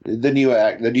the new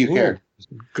character.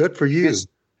 Good for you.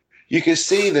 You can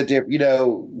see the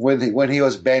when he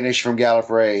was banished from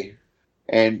Gallifrey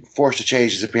and forced to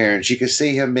change his appearance. You can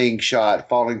see him being shot,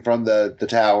 falling from the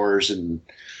towers, and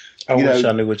I wish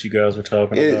I knew what you guys were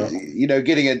talking about.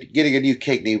 Getting a new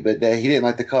kidney, but he didn't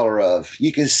like the color of.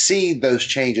 You can see those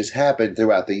changes happen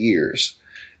throughout the years.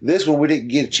 This one, we didn't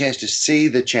get a chance to see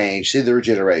the change, see the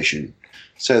regeneration.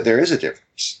 So there is a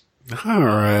difference. All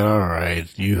right.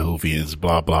 You Whovians,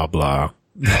 blah, blah, blah.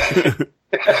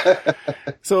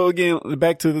 So again,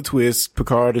 back to the twist.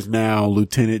 Picard is now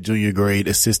Lieutenant Junior Grade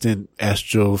Assistant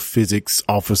Astrophysics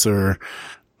Officer.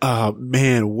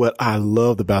 Man, what I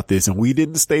loved about this, and we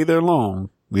didn't stay there long,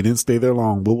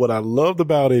 but what I loved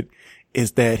about it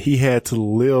is that he had to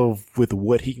live with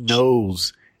what he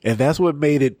knows. And that's what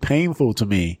made it painful to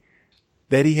me,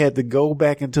 that he had to go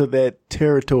back into that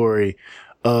territory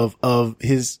of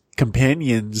his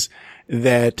companions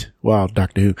Doctor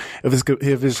Who, of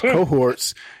his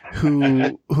cohorts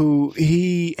who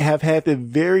he have had a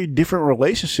very different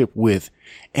relationship with.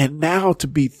 And now to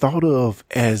be thought of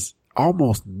as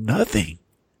almost nothing.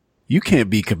 You can't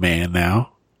be command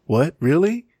now. What?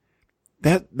 Really?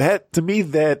 That to me,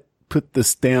 that put the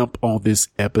stamp on this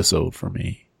episode for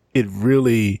me. It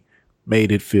really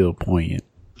made it feel poignant.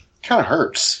 Kind of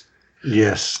hurts.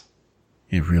 Yes.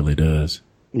 It really does.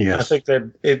 Yes. I think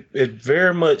that it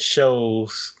very much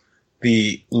shows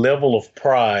the level of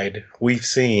pride we've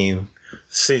seen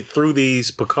through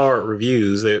these Picard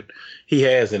reviews that he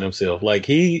has in himself. Like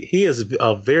he is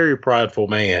a very prideful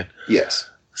man. Yes.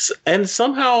 And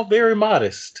somehow very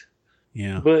modest.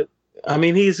 Yeah. But I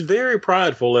mean, he's very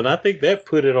prideful, and I think that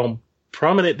put it on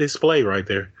prominent display right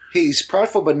there. He's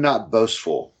prideful, but not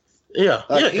boastful. Yeah,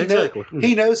 exactly.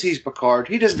 He knows he's Picard.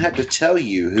 He doesn't have to tell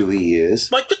you who he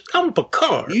is. Like, I'm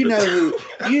Picard. You know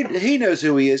he knows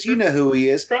who he is. You know who he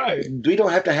is. Right. We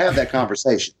don't have to have that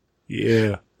conversation.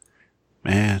 Yeah.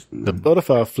 Man, the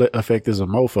butterfly effect is a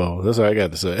mofo. That's all I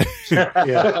got to say.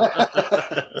 Yeah.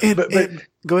 but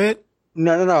go ahead.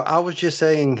 No. I was just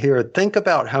saying here, think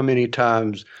about how many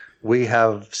times we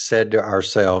have said to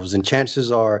ourselves, and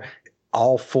chances are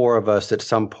all four of us at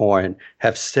some point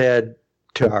have said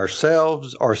to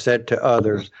ourselves or said to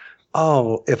others,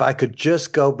 oh, if I could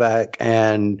just go back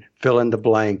and fill in the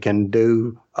blank and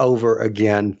do over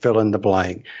again, fill in the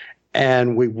blank.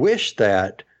 And we wish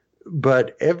that,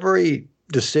 but every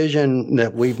decision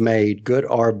that we've made, good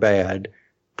or bad,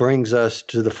 brings us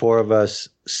to the four of us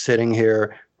sitting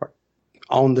here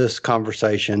on this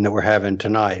conversation that we're having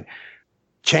tonight.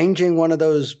 Changing one of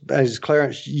those, as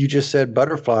Clarence, you just said,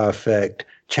 butterfly effect,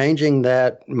 changing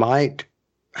that might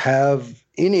have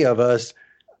any of us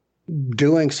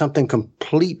doing something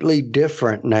completely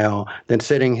different now than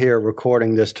sitting here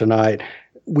recording this tonight.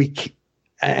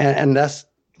 And that's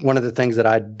one of the things that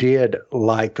I did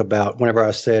like about whenever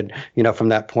I said, from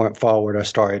that point forward, I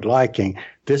started liking.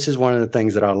 This is one of the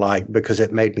things that I like because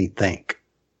it made me think.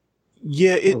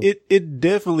 Yeah, it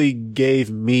definitely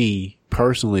gave me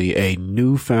personally a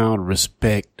newfound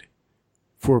respect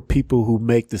for people who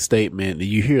make the statement, and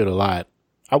you hear it a lot,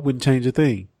 I wouldn't change a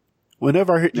thing.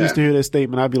 Whenever I used to hear that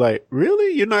statement, I'd be like,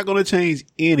 really? You're not going to change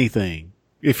anything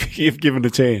if given the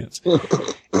chance.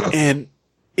 And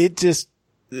it just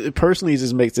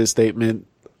makes this statement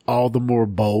all the more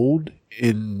bold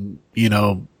and,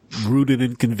 rooted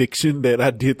in conviction that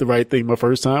I did the right thing my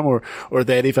first time, or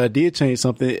that if I did change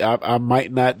something, I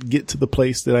might not get to the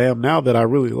place that I am now that I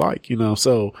really like,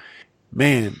 So,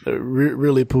 man, a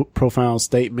really profound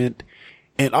statement.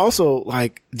 And also,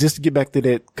 like, just to get back to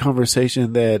that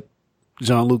conversation that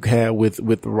Jean-Luc had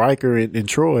with Riker and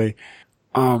Troy,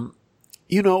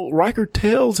 Riker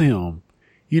tells him,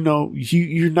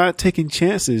 you're not taking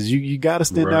chances. You got to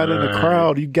stand out in the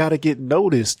crowd. You got to get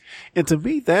noticed. And to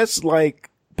me, that's like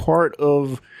part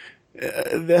of,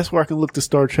 that's where I can look to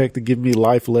Star Trek to give me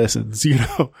life lessons,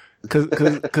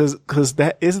 Cause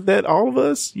that isn't that all of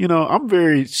us? You know, I'm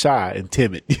very shy and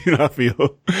timid, you know, I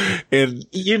feel. And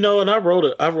you know, and I wrote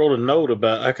a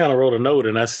note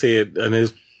and I said, and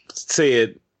it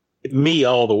said me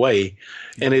all the way.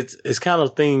 And it's kind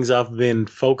of things I've been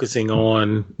focusing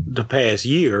on the past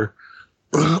year.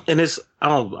 And I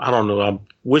don't know. I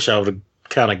wish I would have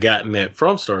kind of gotten that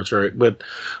from Star Trek, but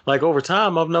like over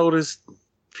time, I've noticed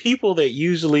people that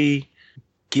usually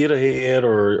get ahead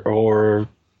or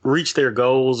reach their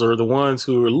goals are the ones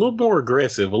who are a little more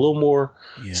aggressive, a little more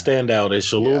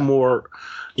standoutish, a little more,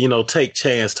 you know, take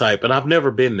chance type. And I've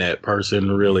never been that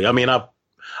person really. I mean,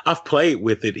 I've played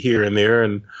with it here and there,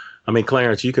 and I mean,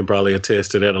 Clarence, you can probably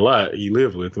attest to that a lot. You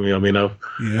live with me. I mean,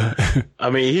 I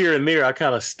mean, here and there, I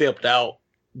kind of stepped out,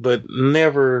 but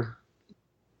never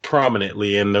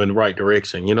prominently in the right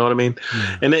direction. You know what I mean?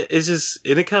 Yeah. And it's just,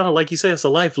 it kind of, like you say, it's a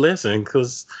life lesson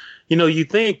because, you know, you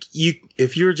think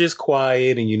if you're just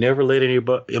quiet and you never let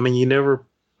anybody, I mean, you never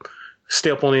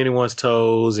step on anyone's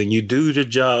toes and you do the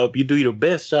job, you do your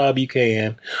best job you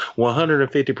can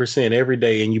 150% every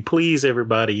day and you please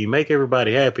everybody, you make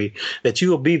everybody happy, that you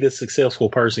will be the successful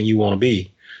person you want to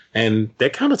be. And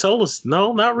that kind of told us,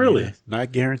 no, not really. Yeah,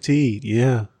 not guaranteed.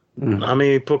 Yeah. I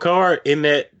mean, Picard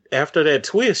after that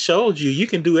twist showed you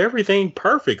can do everything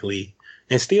perfectly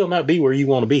and still not be where you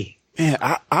want to be. Man,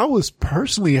 I was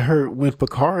personally hurt when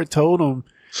Picard told him,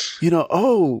 you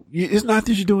know, it's not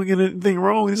that you're doing anything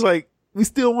wrong. It's like, we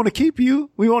still want to keep you.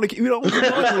 We don't want you to go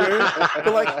anywhere.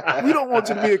 But like, we don't want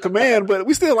you to be a command, but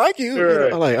we still like you. Right. You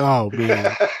know, I'm like, oh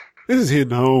man, this is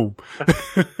hitting home.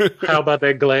 How about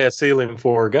that glass ceiling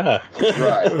for a guy?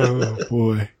 Right. Oh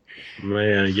boy.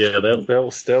 Man, yeah, that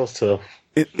was tough.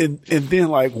 And then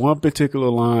like one particular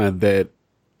line that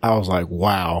I was like,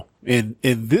 wow. And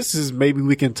this is, maybe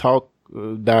we can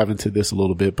dive into this a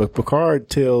little bit, but Picard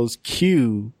tells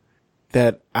Q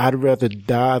that I'd rather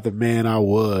die the man I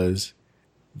was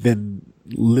than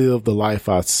live the life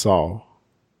I saw.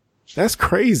 That's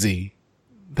crazy.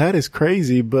 That is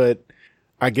crazy, but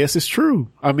I guess it's true.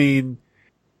 I mean,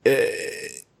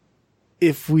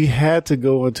 if we had to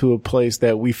go into a place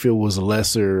that we feel was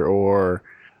lesser or,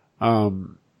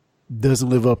 doesn't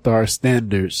live up to our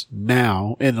standards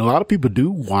now, and a lot of people do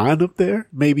wind up there,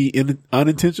 maybe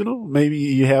unintentional, maybe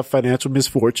you have financial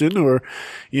misfortune or,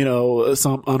 you know,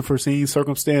 some unforeseen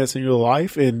circumstance in your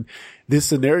life. And this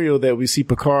scenario that we see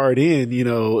Picard in, you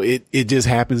know, it just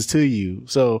happens to you.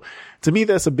 So to me,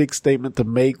 that's a big statement to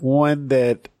make, one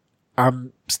that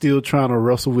I'm still trying to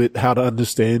wrestle with how to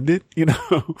understand it, you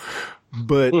know,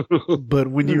 but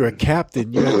when you're a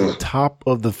captain, you're at the top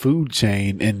of the food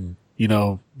chain and, you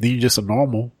know, then you're just a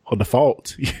normal or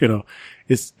default, you know,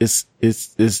 it's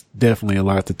definitely a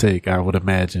lot to take, I would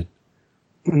imagine.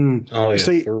 Oh, yeah.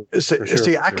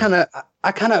 See, I kind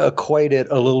of equate it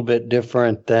a little bit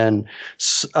different than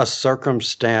a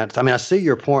circumstance. I mean, I see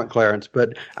your point, Clarence,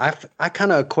 but I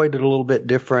kind of equate it a little bit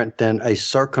different than a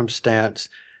circumstance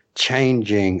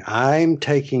changing. I'm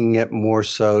taking it more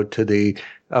so to the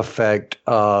effect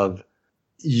of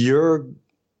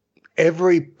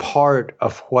every part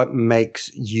of what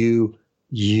makes you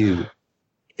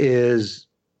is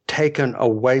taken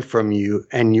away from you,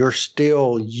 and you're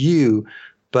still you,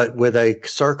 but with a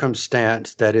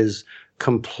circumstance that is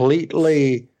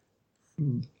completely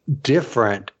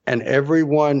different, and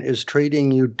everyone is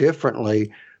treating you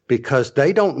differently because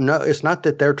they don't know. It's not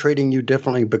that they're treating you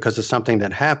differently because of something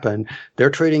that happened. They're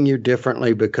treating you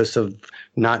differently because of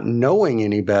not knowing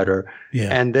any better.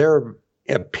 Yeah. And their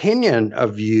opinion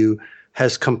of you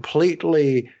has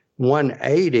completely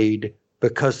 180'd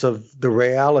because of the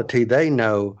reality they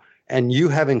know, and you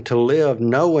having to live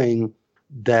knowing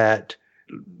that.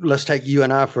 Let's take you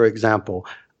and I, for example.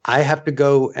 I have to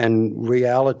go, and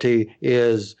reality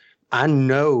is I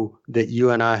know that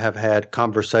you and I have had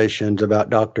conversations about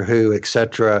Doctor Who,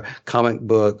 etc., comic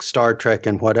books, Star Trek,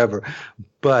 and whatever.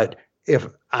 But if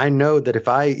I know that if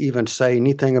I even say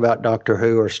anything about Doctor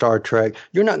Who or Star Trek,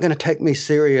 you're not going to take me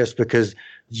serious because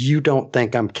you don't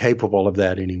think I'm capable of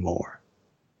that anymore.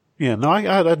 Yeah, no,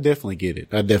 I definitely get it.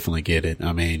 I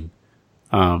mean,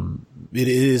 it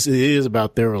is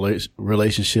about their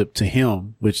relationship to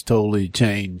him, which totally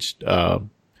changed. And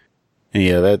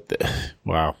yeah,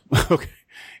 wow. Okay.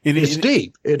 It's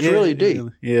deep. It's really deep.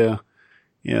 Yeah.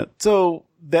 Yeah. So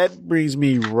that brings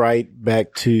me right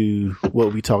back to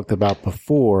what we talked about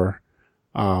before,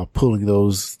 pulling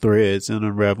those threads and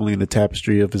unraveling the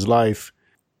tapestry of his life.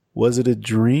 Was it a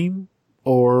dream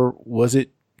or was it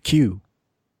Q?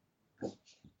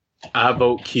 I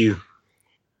vote Q.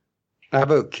 I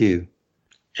vote Q.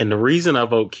 And the reason I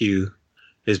vote Q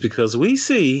is because we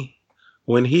see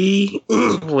when he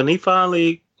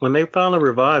finally when they finally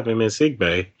revive him in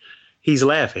sickbay, he's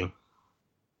laughing.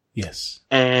 Yes.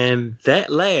 And that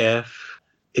laugh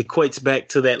equates back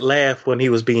to that laugh when he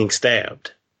was being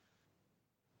stabbed.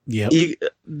 Yeah.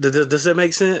 Does that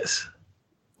make sense?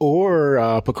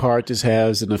 Or Picard just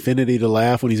has an affinity to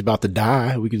laugh when he's about to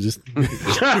die. We can just.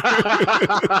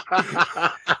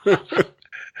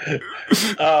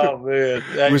 Oh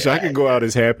man! Wish I could go out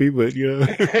as happy, but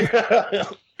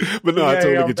but no, I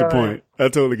totally get your point. I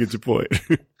totally get your point.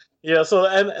 Yeah, so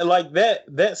and like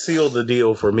that sealed the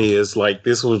deal for me. Is like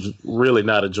this was really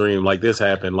not a dream. Like this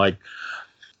happened. Like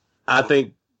I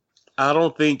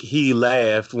don't think he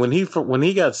laughed when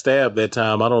he got stabbed that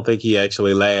time. I don't think he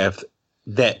actually laughed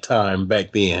that time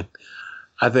back then.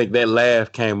 I think that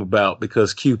laugh came about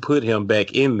because Q put him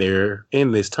back in there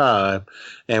in this time.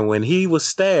 And when he was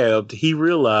stabbed, he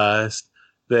realized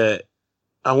that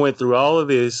I went through all of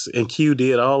this and Q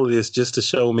did all of this just to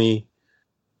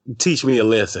teach me a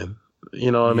lesson.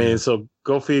 You know what I mean? So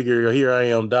go figure, here I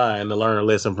am dying to learn a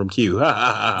lesson from Q.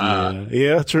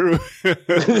 Yeah, true.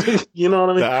 You know what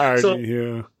I mean? The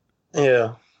irony,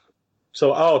 yeah.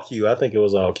 So all Q. I think it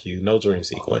was all Q. No dream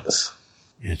sequence.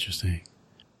 Interesting.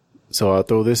 So I'll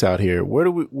throw this out here. Where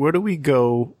do we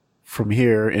go from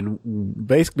here? And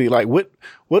basically, like, what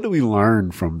do we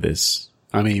learn from this?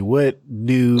 I mean, what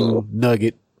new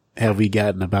nugget have we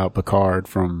gotten about Picard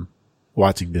from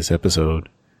watching this episode?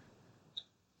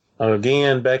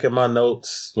 Again, back in my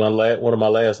notes, one of my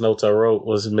last notes I wrote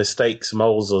was mistakes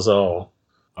molds us all.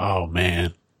 Oh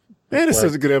man, it's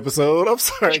such a good episode. I'm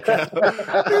sorry, Kyle.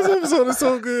 This episode is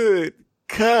so good.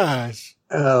 Gosh.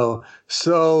 Oh,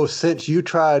 so since you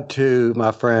tried to,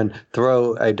 my friend,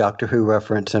 throw a Doctor Who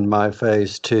reference in my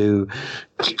face to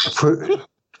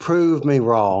prove me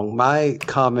wrong, my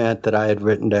comment that I had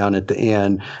written down at the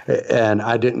end, and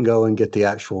I didn't go and get the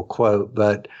actual quote,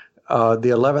 but the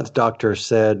 11th Doctor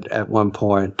said at one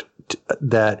point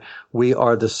that we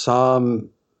are the sum,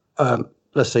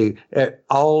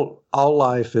 all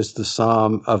life is the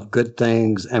sum of good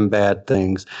things and bad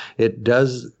things.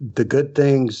 The good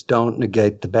things don't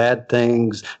negate the bad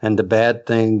things, and the bad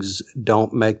things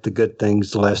don't make the good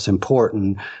things less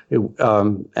important.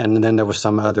 And then there was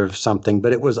some other something,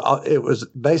 but it was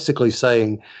basically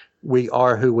saying we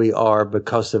are who we are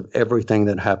because of everything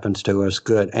that happens to us,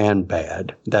 good and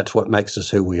bad. That's what makes us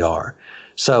who we are.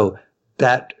 So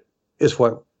that is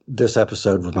what this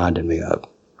episode reminded me of.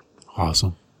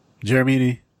 Awesome. Jeremy,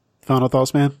 any final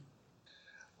thoughts, man?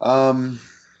 I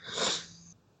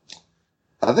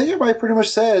think everybody pretty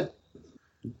much got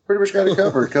it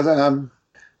covered because I'm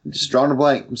just drawing a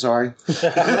blank. I'm sorry.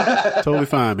 Totally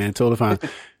fine, man. Totally fine.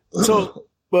 So,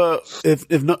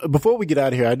 before we get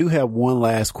out of here, I do have one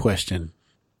last question.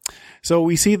 So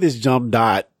we see this Dumb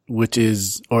Jot, which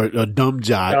is like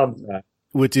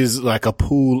a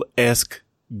pool-esque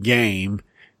game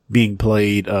being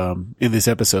played in this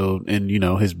episode, and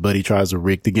his buddy tries to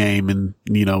rig the game, and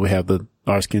we have the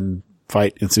Arskin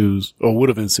fight ensues, or would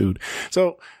have ensued.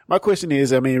 So my question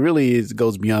is, it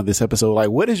goes beyond this episode. Like,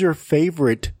 what is your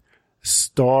favorite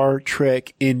Star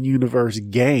Trek in-universe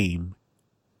game,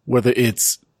 whether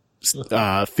it's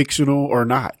fictional or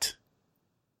not?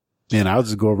 And I'll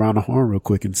just go around the horn real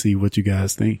quick and see what you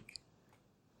guys think.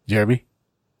 Jeremy?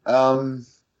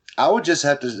 I would just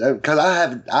have to, because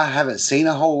I haven't seen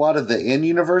a whole lot of the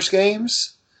in-universe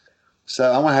games,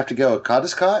 so I'm gonna have to go with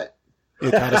Kadiscot. Yeah,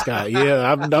 Kadiscot.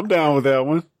 Yeah, I'm down with that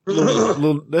one.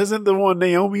 Isn't the one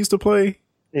Naomi used to play?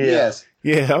 Yeah. Yes.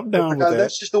 Yeah, I'm down with that.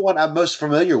 That's just the one I'm most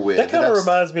familiar with. That kind of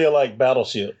reminds me of like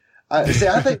Battleship. I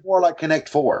think more like Connect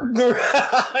 4. Yeah,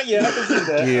 I can see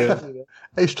that. Yeah.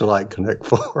 I used to like Connect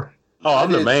 4. Oh,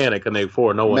 I'm the man at Connect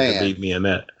 4. No one can beat me in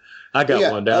that. I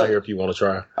got one down here if you want to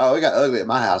try. Oh, we got Ugly at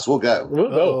my house. We'll go. We'll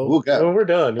go. Well, we're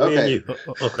done. Me and you.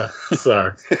 Okay.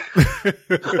 Sorry.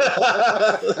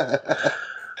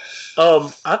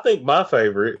 I think my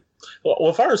favorite.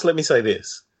 Well, first, let me say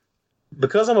this.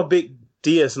 Because I'm a big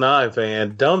DS9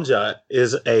 fan, Dumb Jot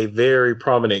is a very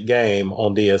prominent game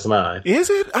on DS9. Is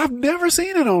it? I've never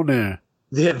seen it on there.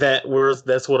 Yeah,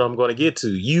 that's what I'm going to get to.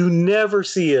 You never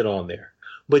see it on there,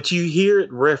 but you hear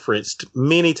it referenced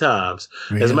many times.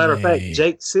 Really? As a matter of fact,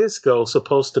 Jake Sisko is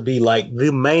supposed to be like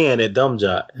the man at Dumb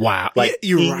Jot. Wow. Like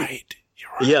you're right.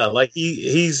 Yeah, like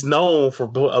he's known for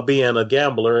being a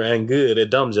gambler and good at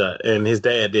Dumb Jot, and his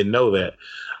dad didn't know that.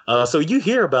 So you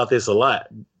hear about this a lot.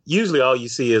 Usually all you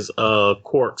see is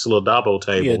Quark's little Dabo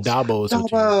tables. Yeah,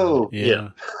 Dabo. Yeah.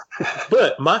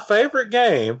 But my favorite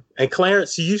game, and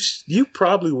Clarence, you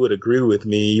probably would agree with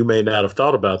me, you may not have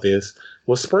thought about this,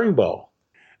 was Spring Ball.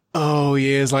 Oh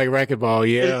yeah, it's like racquetball.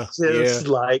 Yeah, It's just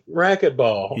like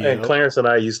racquetball. Yeah. And Clarence and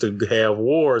I used to have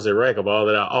wars at racquetball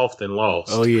that I often lost.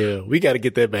 Oh yeah, we got to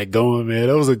get that back going, man.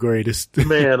 That was the greatest.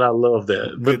 Man, I love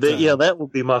that. But Good time. yeah, that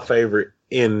would be my favorite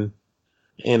in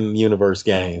universe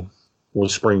game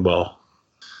was spring ball.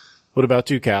 What about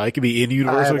you, Kyle? It could be in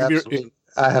universe.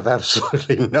 I have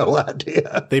absolutely no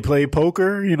idea. They play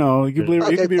poker. You know, you can play.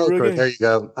 Okay, it could be a poker. real game. There you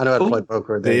go. I know how to play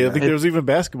poker. There I you think go. there's even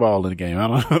basketball in the game. I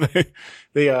don't know.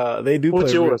 they do.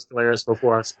 What's play real- yours, Clarence,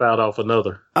 before I spout off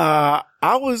another? I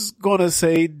was gonna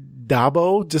say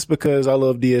Dabo just because I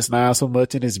love DS9 so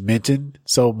much and it's mentioned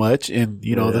so much, and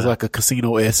you know, Yeah. there's like a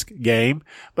casino-esque game.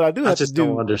 But I do I have just to do.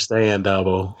 don't understand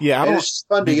Dabo. Yeah, I And don't. it's just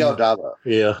fun to yell Dabo.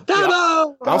 Yeah.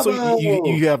 Dabo! Also,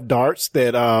 you have darts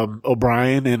that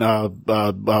O'Brien and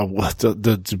what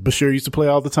the Bashir used to play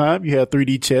all the time. You have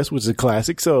 3D chess, which is a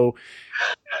classic. So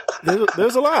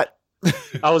there's a lot.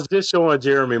 I was just showing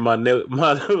Jeremy my note.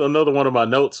 Another one of my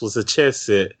notes was a chess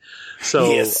set.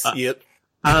 So Yep.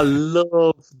 I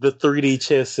love the 3D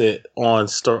chess set on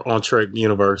Trek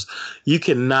Universe. You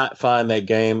cannot find that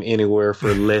game anywhere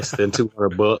for less than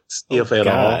 $200, if at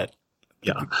all.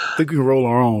 Yeah. I think we can roll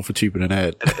our own for cheaper than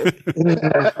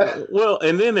that. Well,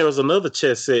 and then there was another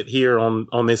chess set here on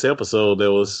this episode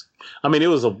that was, I mean, it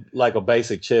was like a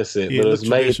basic chess set, Yeah, but it it was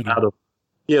looked made traditional. out of,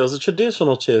 it was a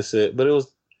traditional chess set, but it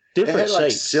was They different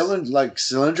had shapes. like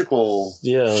cylindrical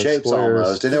Yeah, shapes squares.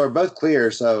 almost, and they were both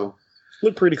clear, so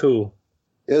Looked pretty cool.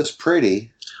 it was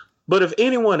pretty. But if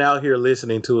anyone out here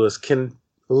listening to us can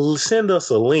send us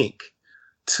a link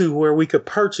to where we could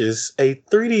purchase a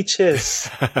 3D chess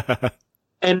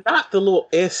and not the little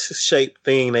S-shaped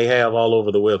thing they have all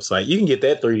over the website. You can get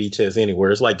that 3D chess anywhere.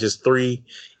 It's like just 3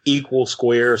 equal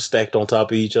squares stacked on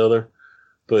top of each other.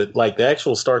 But like the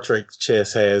actual Star Trek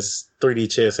chess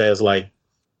 3D chess has like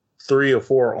 3 or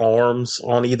 4 arms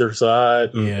on either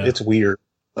side. Yeah. It's weird,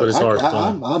 but it's hard to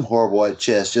find. I'm horrible at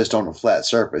chess just on a flat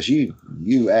surface. You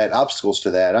add obstacles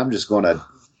to that, I'm just going to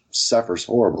suffer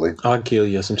horribly. I'll kill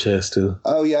you some chess too.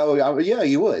 Oh yeah,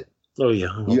 you would. Oh yeah.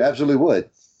 You absolutely would.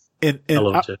 And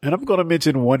I'm going to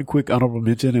mention one quick honorable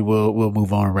mention, and we'll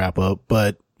move on and wrap up.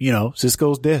 But you know,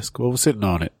 Cisco's desk, what was sitting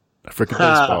on it? A freaking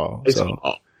baseball.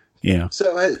 So yeah.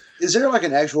 So is there like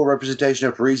an actual representation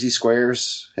of Parisi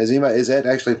squares? Is that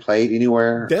actually played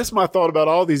anywhere? That's my thought about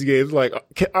all these games. Like,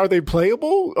 are they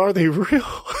playable? Are they real?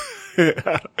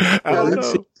 I don't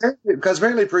know. Because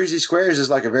apparently Parisi squares is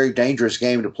like a very dangerous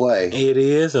game to play. It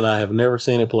is, and I have never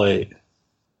seen it played.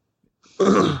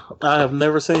 I have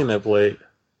never seen that played.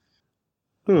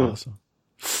 Awesome.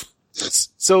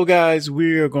 So, guys,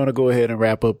 we are going to go ahead and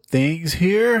wrap up things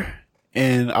here.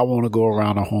 And I want to go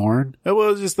around the horn. And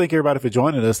we'll just thank everybody for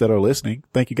joining us that are listening.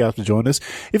 Thank you guys for joining us.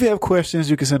 If you have questions,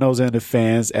 you can send those in to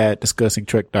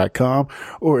fans@discussingtrek.com.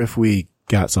 Or if we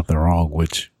got something wrong,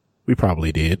 which we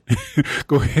probably did,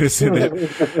 go ahead and send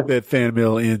that fan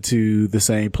mail into the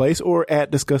same place or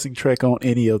at Discussing Trek on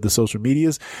any of the social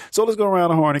medias. So let's go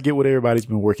around the horn and get what everybody's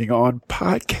been working on,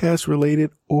 podcast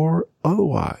related or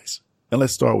otherwise. And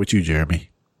let's start with you,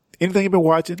 Jeremy. Anything you've been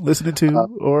watching, listening to,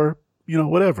 or, you know,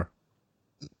 whatever.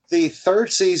 The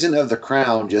 3rd season of The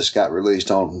Crown just got released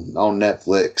on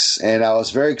Netflix, and I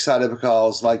was very excited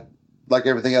because, like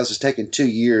everything else, it's taken 2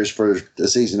 years for the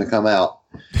season to come out,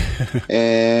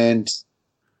 and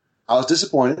I was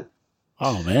disappointed.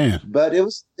 Oh man! But it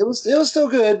was still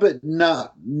good, but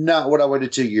not what I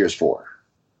waited 2 years for.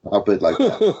 I'll put it like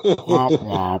that. Womp,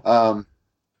 womp.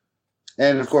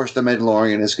 And of course, The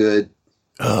Mandalorian is good.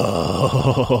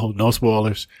 Oh, no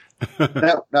spoilers.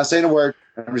 No, not saying a word.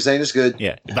 I'm just saying it's good.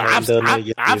 Yeah, but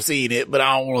I've seen it, but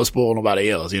I don't want to spoil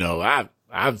nobody else. You know,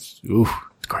 it's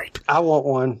great. I want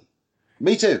one.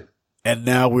 Me too. And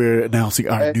now we're announcing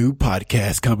our new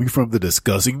podcast coming from the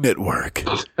Discussing Network.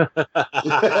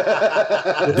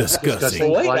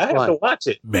 Discussing Wait, I have to watch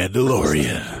it.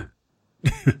 Mandalorian.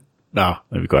 No,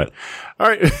 let me be quiet. All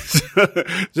right.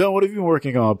 John, what have you been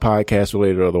working on, podcast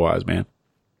related or otherwise, man?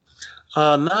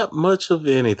 Not much of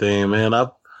anything, man. I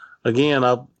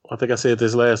think I said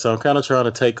this last time. I'm kind of trying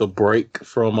to take a break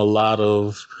from a lot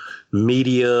of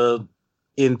media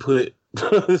input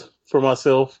for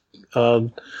myself.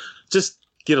 Just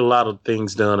get a lot of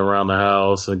things done around the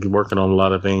house and working on a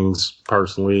lot of things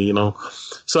personally, you know.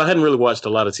 So I hadn't really watched a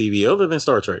lot of TV other than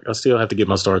Star Trek. I still have to get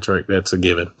my Star Trek. That's a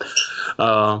given.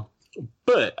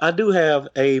 But I do have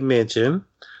a mention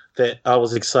that I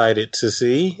was excited to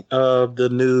see the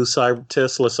new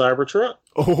Tesla Cybertruck.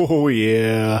 Oh,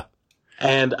 yeah.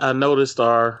 And I noticed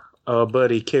our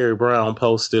buddy Kerry Brown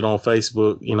posted on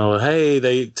Facebook, you know,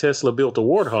 hey, Tesla built a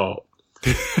Warthog.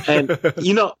 And,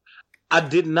 you know, I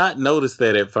did not notice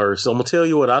that at first. I'm going to tell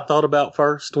you what I thought about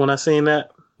first when I seen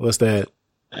that. What's that?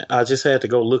 I just had to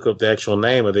go look up the actual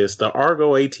name of this, the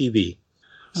Argo ATV.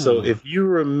 So if you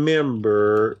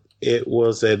remember, it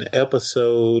was an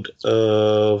episode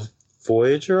of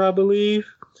Voyager, I believe,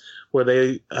 where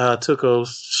they took a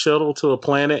shuttle to a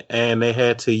planet and they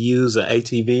had to use an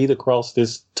ATV to cross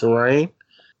this terrain.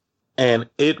 And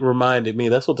it reminded me,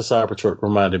 that's what the Cybertruck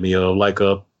reminded me of, like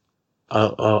a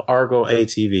Argo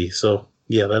ATV. So,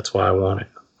 yeah, that's why I want it.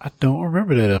 I don't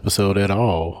remember that episode at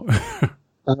all.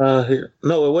 No, it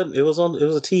wasn't. It was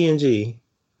a TNG.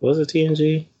 Was it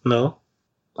TNG? No.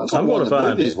 I'm going to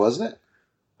find it. Wasn't it?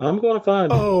 I'm going to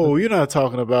find it. Oh, you're not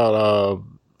talking about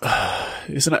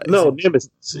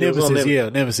Nemesis.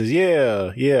 Nemesis.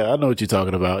 Yeah. I know what you're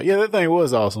talking about. Yeah, that thing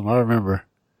was awesome. I remember.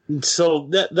 So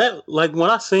that like when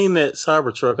I seen that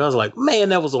Cybertruck, I was like, man,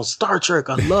 that was on Star Trek.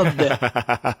 I love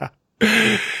that.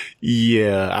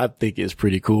 Yeah, I think it's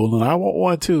pretty cool, and I want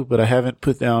one too, but I haven't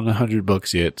put down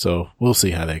 $100 yet, so we'll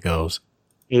see how that goes.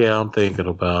 Yeah, I'm thinking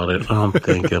about it.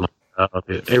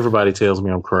 Everybody tells me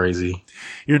I'm crazy.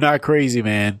 You're not crazy,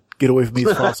 man. Get away from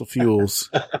these fossil fuels.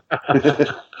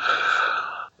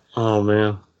 Oh,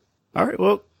 man. All right,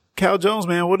 well, Cal Jones,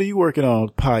 man, what are you working on,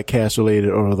 podcast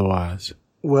related or otherwise?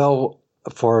 Well,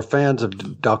 for fans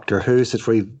of Doctor Who, since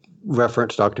we've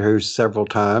referenced Doctor Who several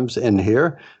times in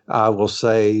here, I will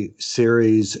say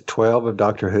Series 12 of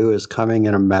Doctor Who is coming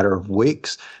in a matter of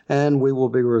weeks, and we will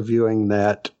be reviewing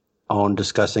that on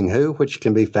Discussing Who, which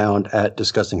can be found at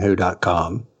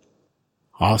discussingwho.com.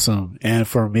 Awesome. And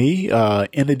for me,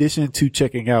 in addition to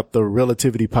checking out the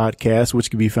Relativity Podcast, which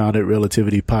can be found at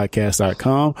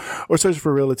relativitypodcast.com, or search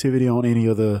for Relativity on any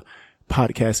of the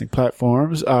podcasting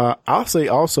platforms, I'll say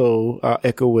also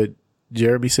echo what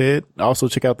Jeremy said. Also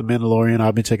check out The Mandalorian.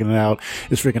 I've been checking it out.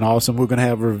 It's freaking awesome. We're going to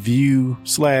have a review /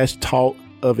 talk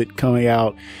of it coming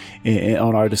out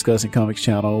on our Discussing Comics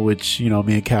channel, which, me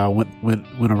and Kyle went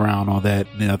around on that,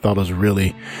 and I thought it was a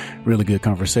really, really good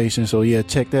conversation. So yeah,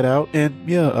 check that out. And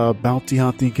yeah, bounty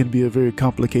hunting can be a very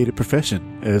complicated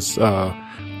profession, as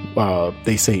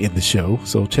they say in the show.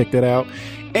 So check that out.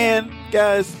 And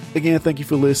guys, again, thank you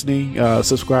for listening.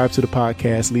 Subscribe to the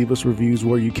podcast, leave us reviews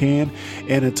where you can.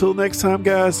 And until next time,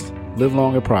 guys, live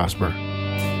long and prosper.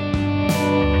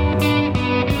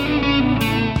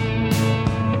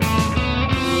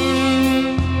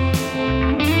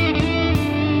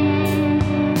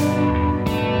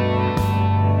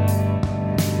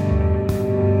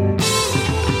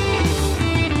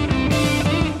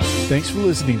 Thanks for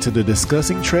listening to the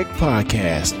Discussing Trek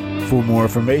podcast. For more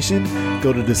information,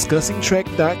 go to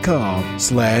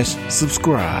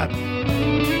discussingtrek.com/subscribe.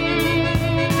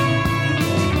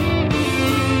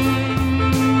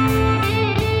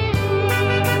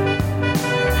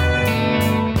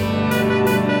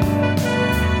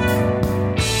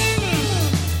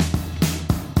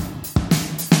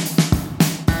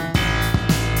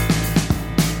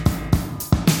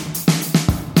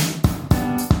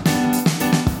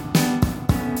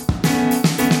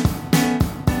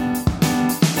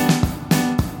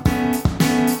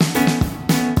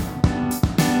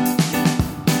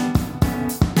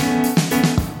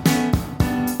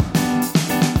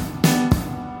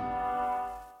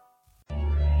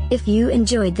 If you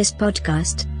enjoyed this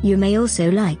podcast, you may also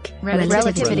like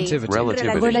Relativity.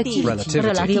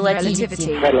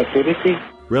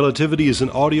 Relativity is an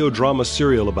audio drama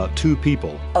serial about two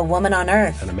people, a woman on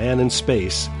Earth and a man in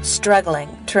space, struggling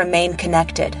to remain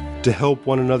connected, to help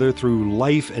one another through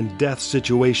life and death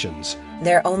situations.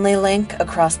 Their only link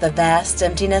across the vast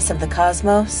emptiness of the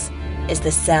cosmos is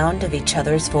the sound of each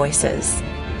other's voices.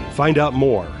 Find out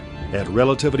more at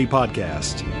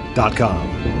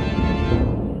relativitypodcast.com.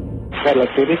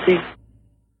 Relativity.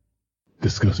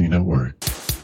 Discussing Network.